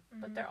over,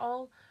 but they're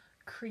all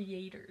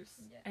creators,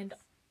 and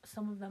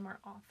some of them are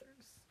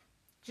authors.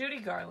 Judy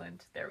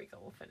Garland. There we go.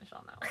 We'll finish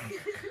on that one.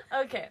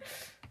 Okay,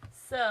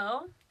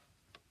 so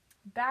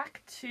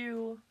back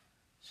to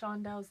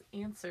Shondell's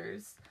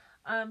answers.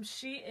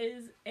 She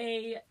is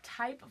a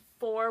type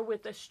 4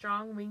 with a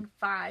strong wing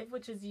 5,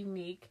 which is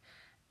unique,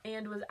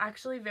 and was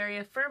actually very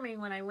affirming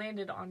when I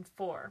landed on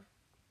 4.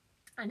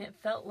 And it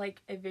felt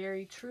like a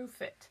very true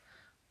fit.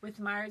 With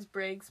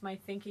Myers-Briggs, my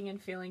thinking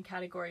and feeling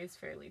category is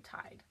fairly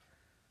tied.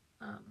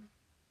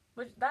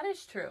 Which, that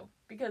is true,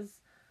 because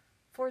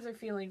 4s are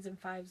feelings and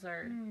 5s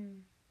are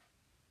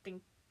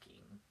thinking.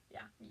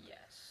 Yeah.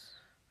 Yes.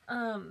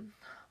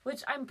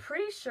 Which I'm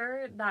pretty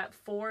sure that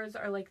 4s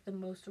are like the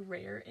most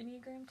rare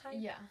Enneagram type.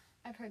 Yeah,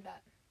 I've heard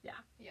that. Yeah.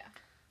 Yeah.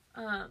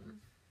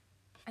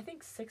 I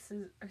think 6s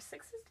the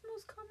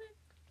most common.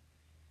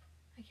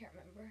 I can't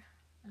remember.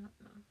 I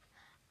don't know.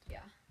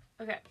 Yeah.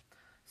 Okay.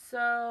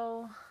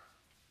 So,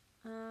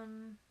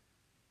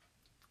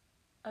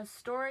 a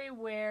story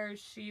where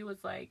she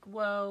was like,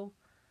 "Whoa,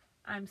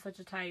 I'm such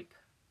a type,"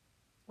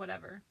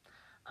 whatever.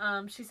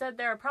 She said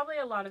there are probably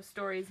a lot of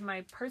stories.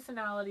 My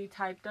personality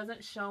type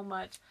doesn't show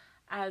much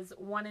as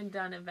one and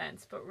done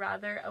events, but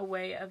rather a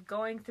way of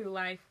going through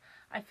life.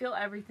 I feel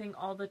everything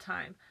all the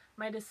time.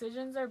 My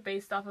decisions are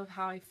based off of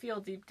how I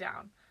feel deep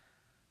down.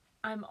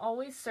 I'm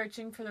always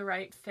searching for the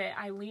right fit.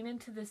 I lean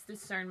into this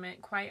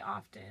discernment quite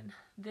often.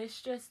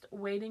 This just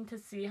waiting to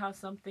see how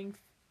something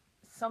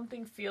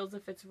feels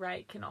if it's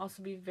right can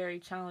also be very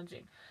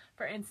challenging.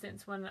 For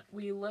instance, when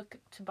we look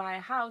to buy a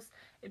house,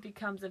 it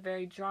becomes a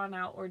very drawn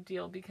out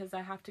ordeal because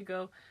I have to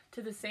go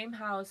to the same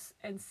house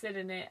and sit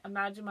in it,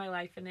 imagine my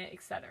life in it,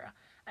 etc.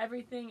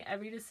 Everything,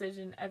 every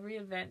decision, every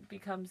event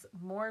becomes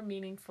more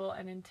meaningful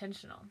and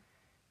intentional.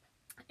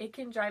 It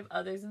can drive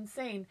others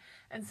insane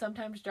and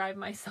sometimes drive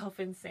myself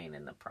insane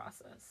in the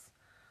process.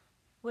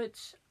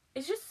 Which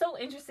is just so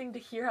interesting to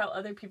hear how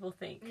other people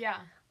think. Yeah.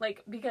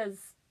 Like, because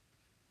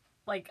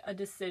like a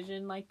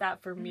decision like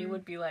that for me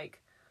would be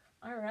like,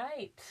 all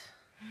right,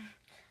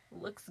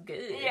 looks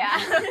good.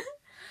 Yeah.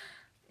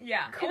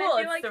 Yeah. Cool, and I feel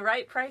it's like, the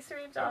right price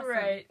range, awesome.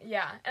 Right,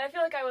 yeah. And I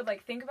feel like I would,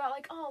 like, think about,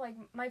 like, oh, like,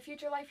 my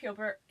future life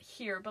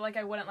here, but, like,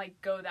 I wouldn't,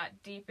 like, go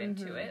that deep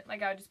into it.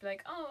 Like, I would just be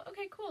like, oh,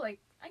 okay, cool, like,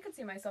 I could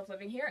see myself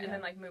living here, and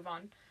then, like, move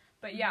on.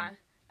 But, yeah,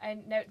 I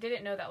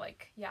didn't know that,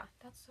 like, yeah,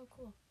 that's so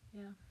cool.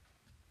 Yeah.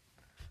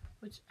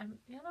 Which, that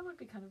would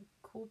be kind of a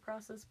cool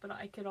process, but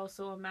I could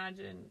also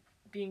imagine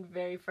being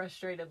very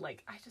frustrated,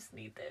 like, I just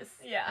need this.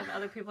 Yeah. And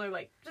other people are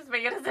like, just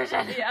make a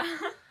decision. Yeah.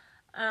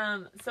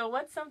 So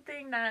what's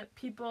something that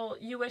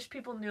you wish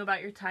people knew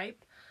about your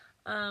type?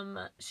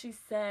 She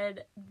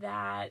said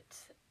that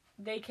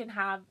they can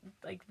have,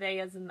 like, they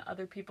as in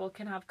other people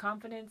can have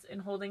confidence in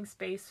holding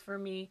space for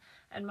me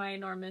and my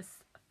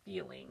enormous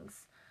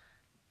feelings.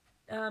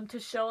 To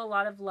show a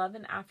lot of love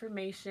and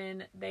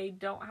affirmation. They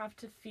don't have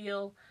to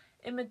feel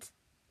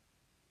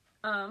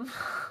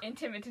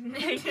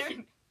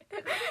Intimidated.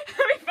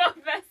 We both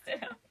messed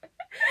it up.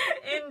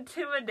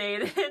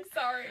 Intimidated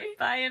Sorry.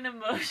 by an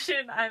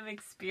emotion I'm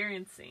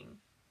experiencing.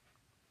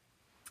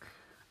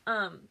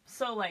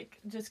 So like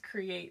just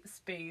create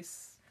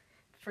space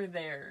for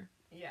their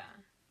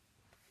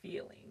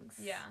feelings.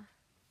 Yeah.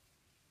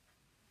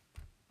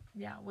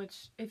 Yeah,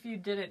 which if you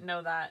didn't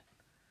know that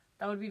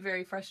would be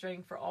very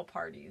frustrating for all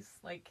parties.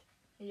 Like,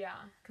 yeah.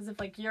 Because if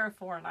like you're a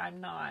 4 and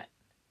I'm not,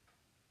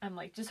 I'm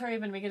like, just hurry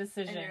up and make a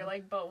decision. And you're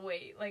like, but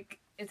wait, like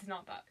it's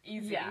not that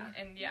easy. Yeah.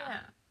 And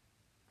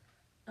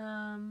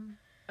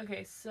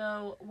Okay,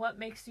 so what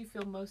makes you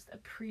feel most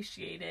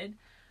appreciated?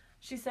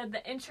 She said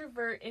the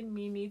introvert in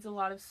me needs a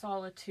lot of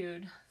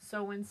solitude.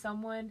 So when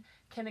someone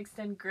can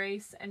extend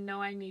grace and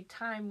know I need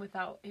time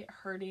without it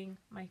hurting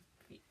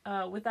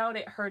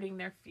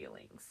their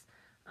feelings,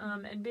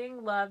 and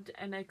being loved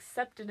and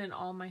accepted in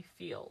all my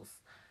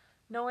feels.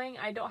 Knowing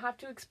I don't have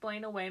to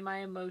explain away my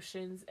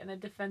emotions in a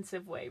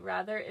defensive way.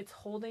 Rather, it's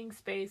holding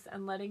space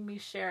and letting me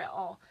share it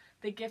all.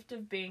 The gift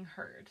of being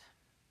heard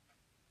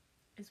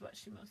is what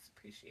she most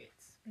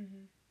appreciates.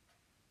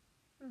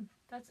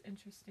 That's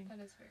interesting. That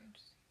is very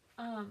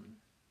interesting.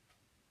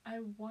 I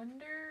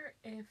wonder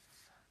if,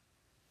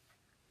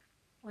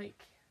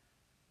 like,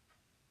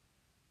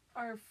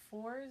 are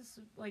 4s,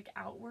 like,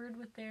 outward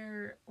with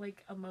their,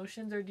 like,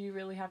 emotions, or do you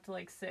really have to,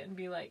 like, sit and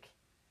be like,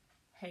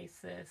 hey,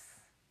 sis,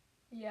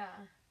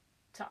 yeah,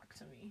 talk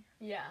to me?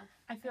 Yeah.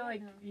 I feel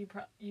like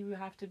you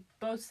have to,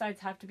 both sides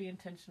have to be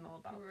intentional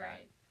about that.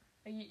 Right.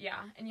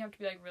 Yeah, and you have to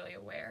be, like, really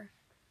aware.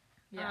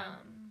 Yeah.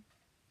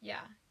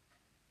 Yeah.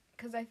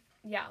 Because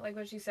like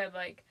what she said,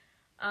 like,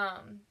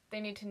 they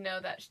need to know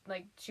that,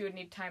 she would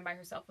need time by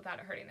herself without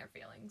it hurting their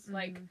feelings.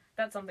 Like,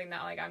 that's something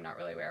that, like, I'm not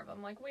really aware of.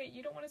 I'm like, wait,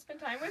 you don't want to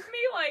spend time with me?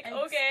 Like,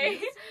 okay.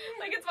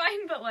 Like, it's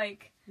fine, but,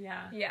 like,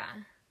 yeah.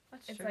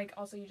 That's it's true. like,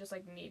 also, you just,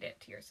 like, need it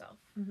to yourself.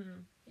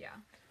 Yeah.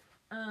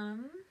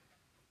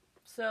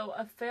 So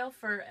a fail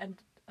for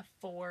a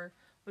 4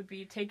 would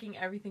be taking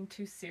everything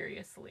too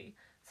seriously.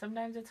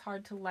 Sometimes it's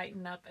hard to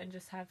lighten up and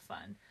just have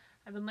fun.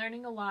 I've been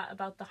learning a lot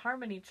about the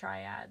harmony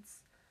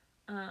triads,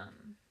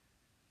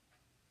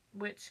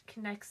 which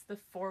connects the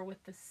 4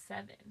 with the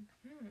 7.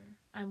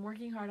 I'm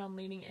working hard on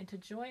leaning into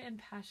joy and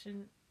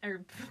passion,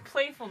 or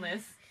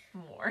playfulness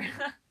more.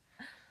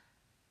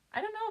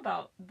 I don't know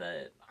about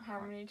the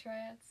Harmony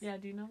triads. Yeah,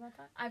 do you know about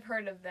that? I've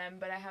heard of them,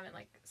 but I haven't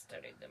like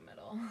studied them at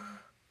all.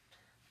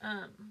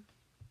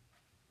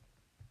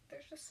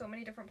 There's just so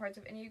many different parts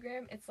of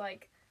Enneagram. It's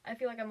like I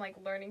feel like I'm like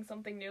learning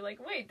something new. Like,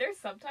 wait, there's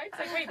subtypes.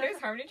 Like, wait, there's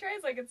harmony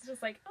triads. Like, it's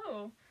just like,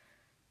 oh,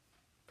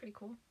 pretty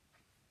cool.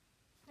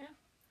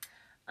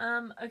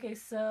 Okay,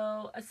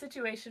 so a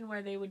situation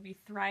where they would be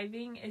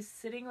thriving is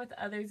sitting with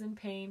others in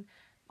pain,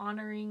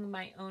 honoring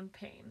my own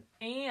pain,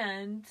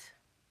 and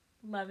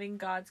loving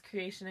God's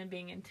creation and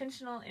being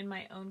intentional in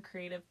my own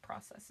creative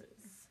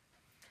processes.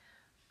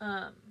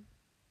 Yeah,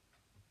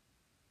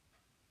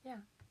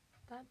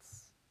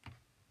 that's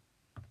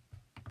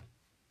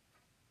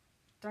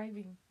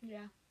thriving.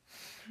 Yeah.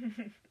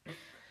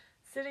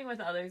 Sitting with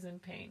others in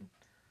pain.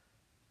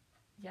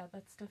 Yeah,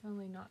 that's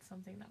definitely not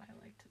something that I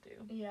like to do.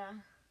 Yeah,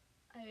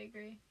 I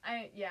agree.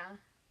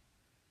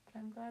 But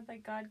I'm glad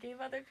that God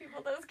gave other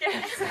people those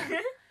gifts.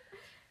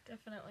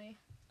 Definitely.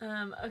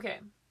 Okay,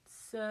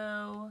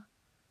 so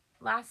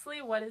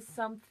lastly, what is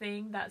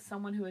something that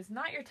someone who is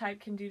not your type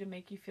can do to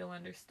make you feel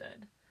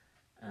understood?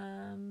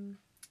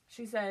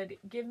 She said,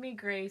 give me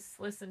grace,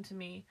 listen to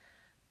me,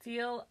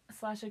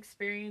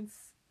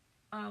 feel/experience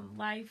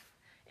life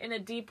in a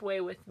deep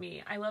way with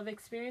me. I love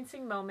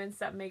experiencing moments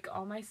that make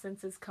all my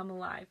senses come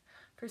alive.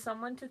 For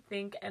someone to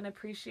think and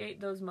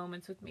appreciate those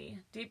moments with me,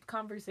 deep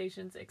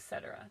conversations,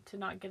 etc., to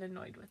not get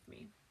annoyed with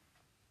me.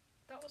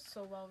 That was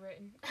so well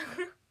written.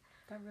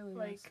 That really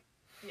was.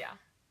 Yeah.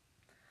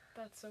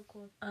 That's so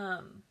cool.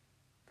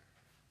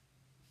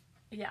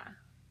 Yeah.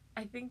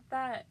 I think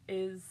that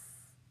is,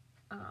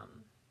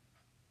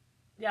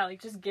 yeah, like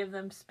just give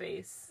them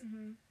space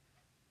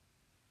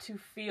to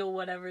feel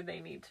whatever they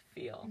need to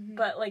feel.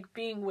 But like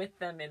being with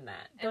them in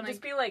that. Don't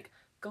just be like,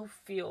 go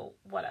feel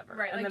whatever.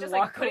 Right, and like then just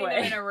walk like putting away.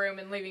 them in a room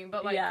and leaving,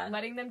 but like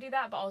letting them do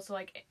that, but also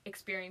like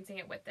experiencing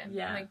it with them.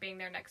 Yeah. And like being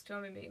there next to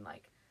them and being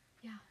like,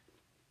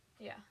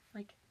 yeah.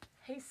 Like,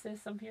 hey sis,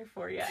 I'm here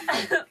for you.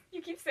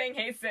 You keep saying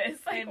hey sis.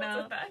 Like, I know. what's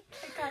with that?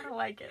 I kind of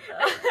like it though.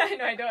 I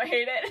know, I don't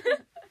hate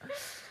it.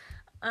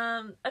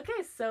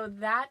 Okay, so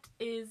that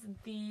is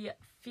the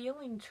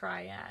feeling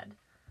triad.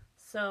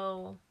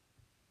 So,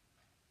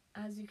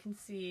 as you can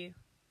see,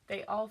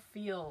 they all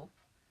feel,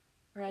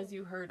 or as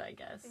you heard, I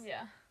guess.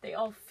 Yeah. They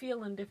all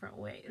feel in different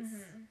ways.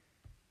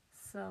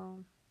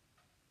 So,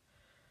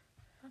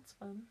 that's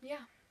fun.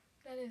 Yeah,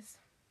 that is.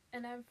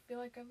 And I feel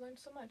like I've learned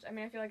so much. I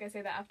mean, I feel like I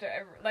say that after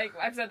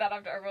I've said that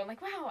after everyone,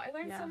 like, wow, I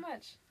learned so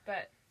much.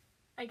 But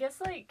I guess,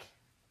 like,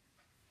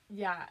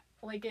 yeah,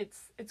 like,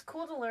 it's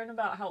cool to learn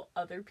about how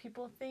other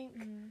people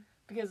think,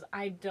 because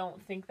I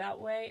don't think that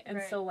way.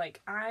 And so, like,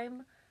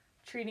 I'm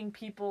treating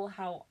people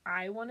how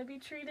I want to be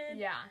treated.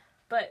 Yeah.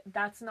 But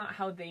that's not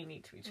how they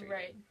need to be treated.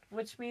 Right.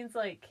 Which means,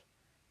 like,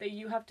 that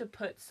you have to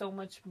put so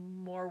much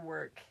more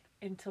work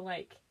into,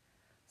 like,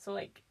 so,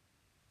 like,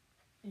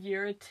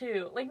 you're a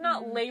 2. Like,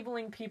 not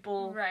labeling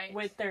people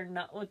with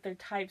their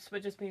types,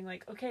 but just being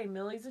like, okay,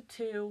 Millie's a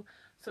 2,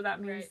 so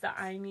that means that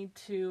I need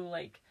to,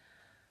 like,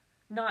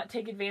 not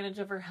take advantage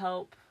of her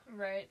help.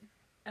 Right.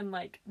 And,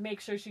 like,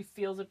 make sure she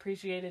feels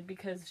appreciated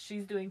because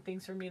she's doing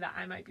things for me that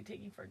I might be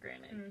taking for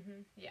granted.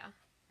 Yeah.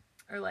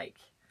 Or, like...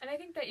 And I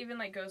think that even,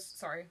 like, goes...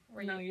 Sorry.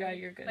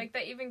 You're good. Like,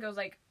 that even goes,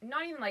 like,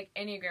 not even, like,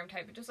 Enneagram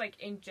type, but just, like,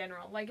 in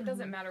general. Like, it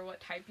doesn't matter what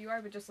type you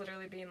are, but just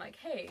literally being like,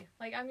 hey,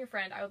 like, I'm your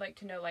friend. I would like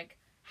to know, like,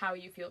 how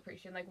you feel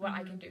appreciated. Like, what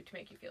I can do to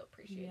make you feel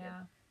appreciated.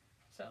 Yeah.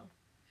 So,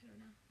 I don't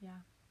know.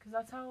 Yeah. Because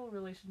that's how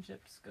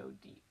relationships go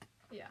deep.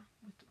 Yeah.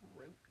 With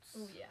roots.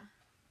 Oh, yeah.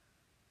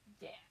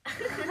 Yeah.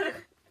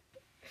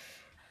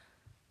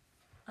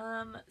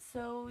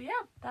 So, yeah,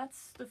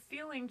 that's the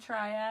feeling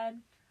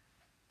triad.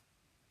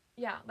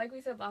 Yeah, like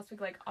we said last week,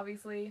 like,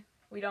 obviously,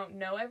 we don't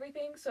know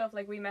everything, so if,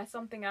 like, we mess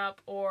something up,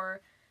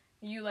 or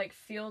you, like,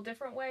 feel a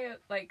different way,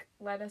 like,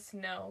 let us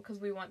know, because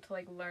we want to,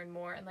 like, learn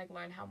more, and, like,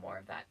 learn how more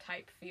of that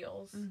type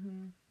feels,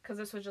 because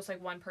this was just,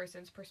 like, one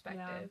person's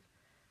perspective.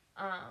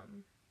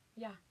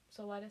 Yeah,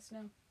 so let us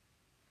know.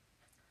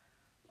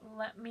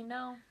 Let me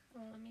know.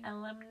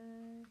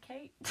 LM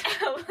Kate.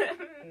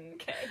 LM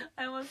Kate.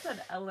 I almost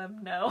said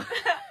LM no.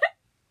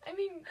 I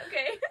mean,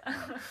 okay.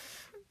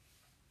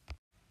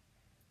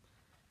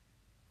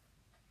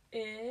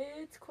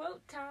 It's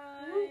quote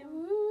time.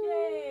 Woo-hoo.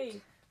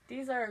 Yay.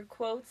 These are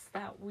quotes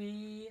that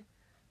we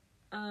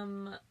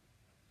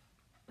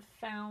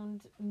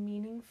found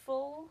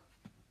meaningful,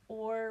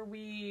 or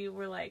we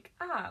were like,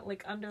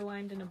 like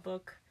underlined in a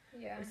book.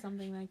 Yeah. Or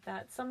something like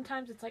that.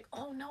 Sometimes it's like,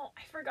 oh no,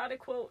 I forgot a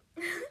quote.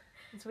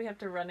 And so we have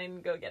to run in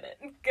and go get it.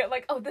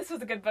 Like, oh, this was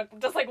a good book.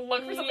 Just, like,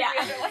 look for something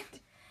underlined.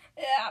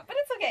 Yeah, but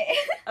it's okay.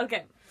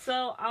 Okay,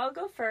 so I'll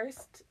go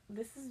first.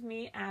 This is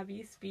me,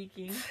 Abby,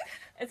 speaking.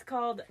 It's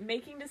called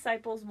Making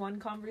Disciples One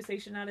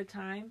Conversation at a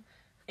Time.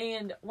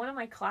 And one of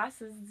my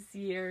classes this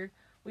year,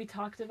 we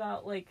talked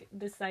about, like,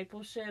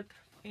 discipleship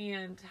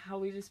and how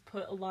we just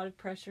put a lot of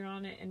pressure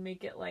on it and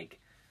make it, like,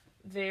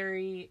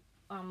 very,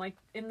 like,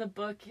 in the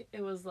book,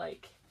 it was,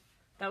 like,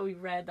 that we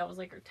read, that was,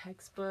 like, our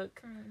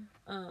textbook.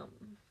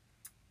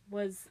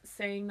 was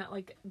saying that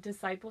like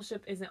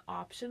discipleship isn't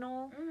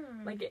optional.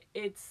 Like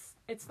it's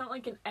not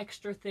like an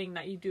extra thing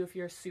that you do if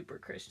you're a super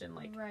Christian.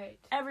 Like right.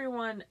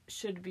 everyone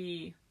should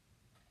be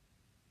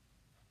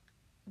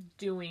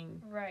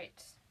doing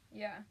Right.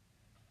 Yeah.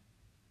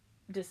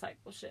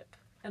 discipleship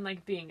and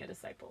like being a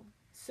disciple.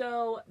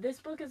 So this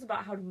book is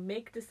about how to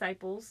make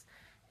disciples,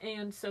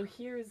 and so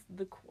here's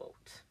the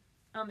quote.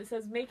 It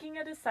says, making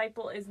a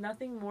disciple is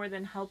nothing more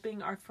than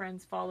helping our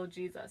friends follow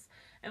Jesus.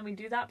 And we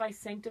do that by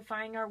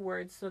sanctifying our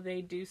words so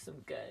they do some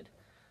good.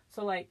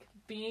 So, like,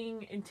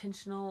 being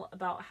intentional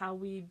about how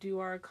we do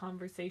our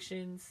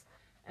conversations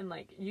and,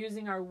 like,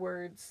 using our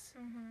words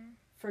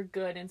for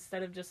good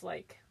instead of just,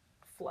 like,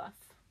 fluff.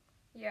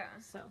 Yeah.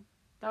 So,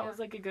 that was,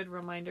 like, a good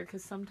reminder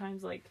because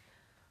sometimes, like,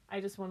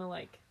 I just want to,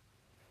 like,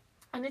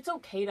 and it's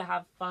okay to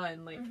have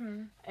fun, like,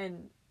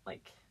 and,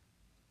 like,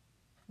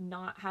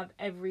 not have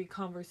every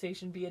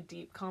conversation be a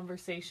deep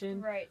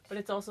conversation. Right. But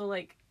it's also,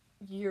 like,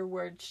 your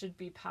words should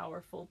be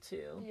powerful,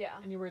 too. Yeah.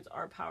 And your words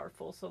are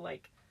powerful. So,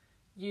 like,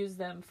 use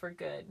them for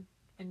good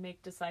and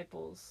make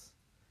disciples.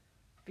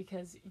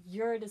 Because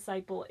you're a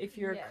disciple. If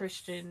you're a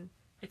Christian,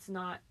 it's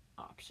not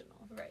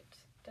optional. Right.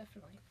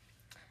 Definitely.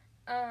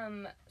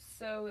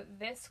 So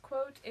this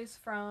quote is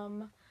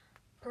from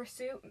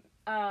Pursuit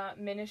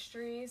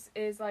Ministries,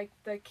 is like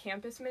the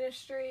campus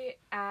ministry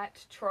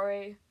at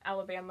Troy,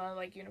 Alabama,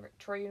 like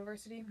Troy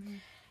University.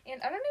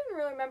 And I don't even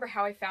really remember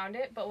how I found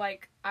it, but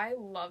like I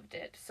loved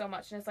it so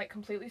much, and it's like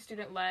completely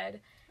student led,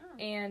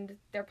 and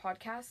their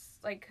podcasts,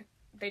 like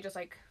they just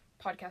like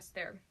podcast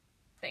their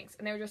things,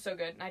 and they were just so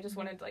good, and I just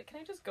wanted to like, can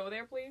I just go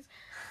there please?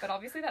 But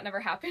obviously that never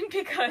happened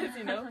because,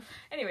 you know.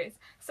 Anyways,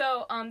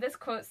 so this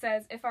quote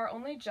says, if our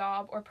only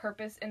job or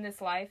purpose in this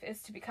life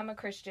is to become a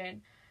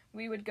Christian,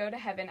 we would go to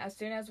heaven as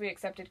soon as we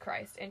accepted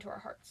Christ into our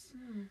hearts.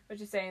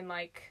 Which is saying,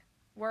 like,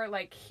 we're,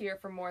 like, here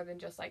for more than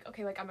just, like,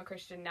 okay, like, I'm a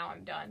Christian, now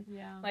I'm done.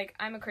 Yeah. Like,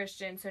 I'm a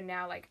Christian, so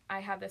now, like, I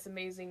have this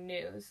amazing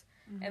news,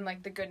 and,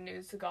 like, the good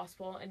news, the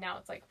gospel, and now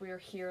it's, like, we're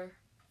here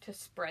to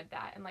spread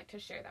that and, like, to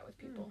share that with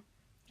people.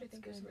 Which I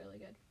think is really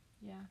good.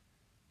 Yeah.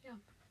 Yeah.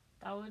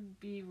 That would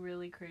be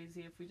really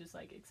crazy if we just,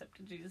 like,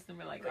 accepted Jesus and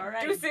we're like, Like, all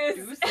right,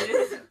 deuces.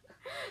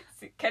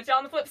 See, catch you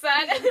on the flip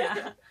side.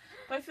 Yeah.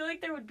 But I feel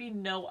like there would be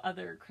no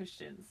other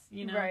Christians,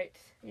 you know? Right.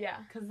 Yeah.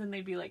 Because then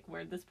they'd be like,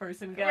 where'd this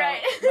person go?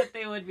 Right. But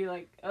they would be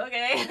like,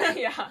 okay.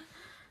 Yeah.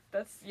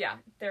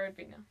 There would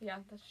be no. Yeah,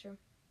 that's true.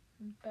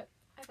 But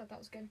I thought that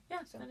was good. Yeah,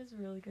 so. that is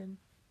really good.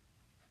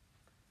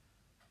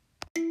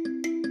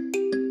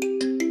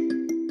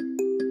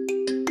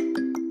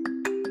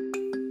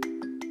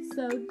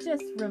 So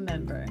just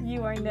remember,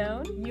 You are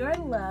known, you are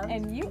loved,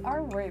 and you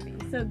are worthy.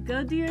 so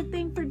go do your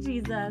thing for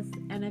Jesus,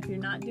 and if you're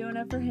not doing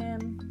it for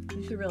him,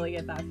 you should really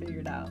get that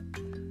figured out.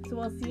 So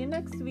we'll see you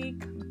next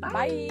week. Bye.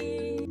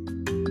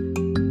 Bye.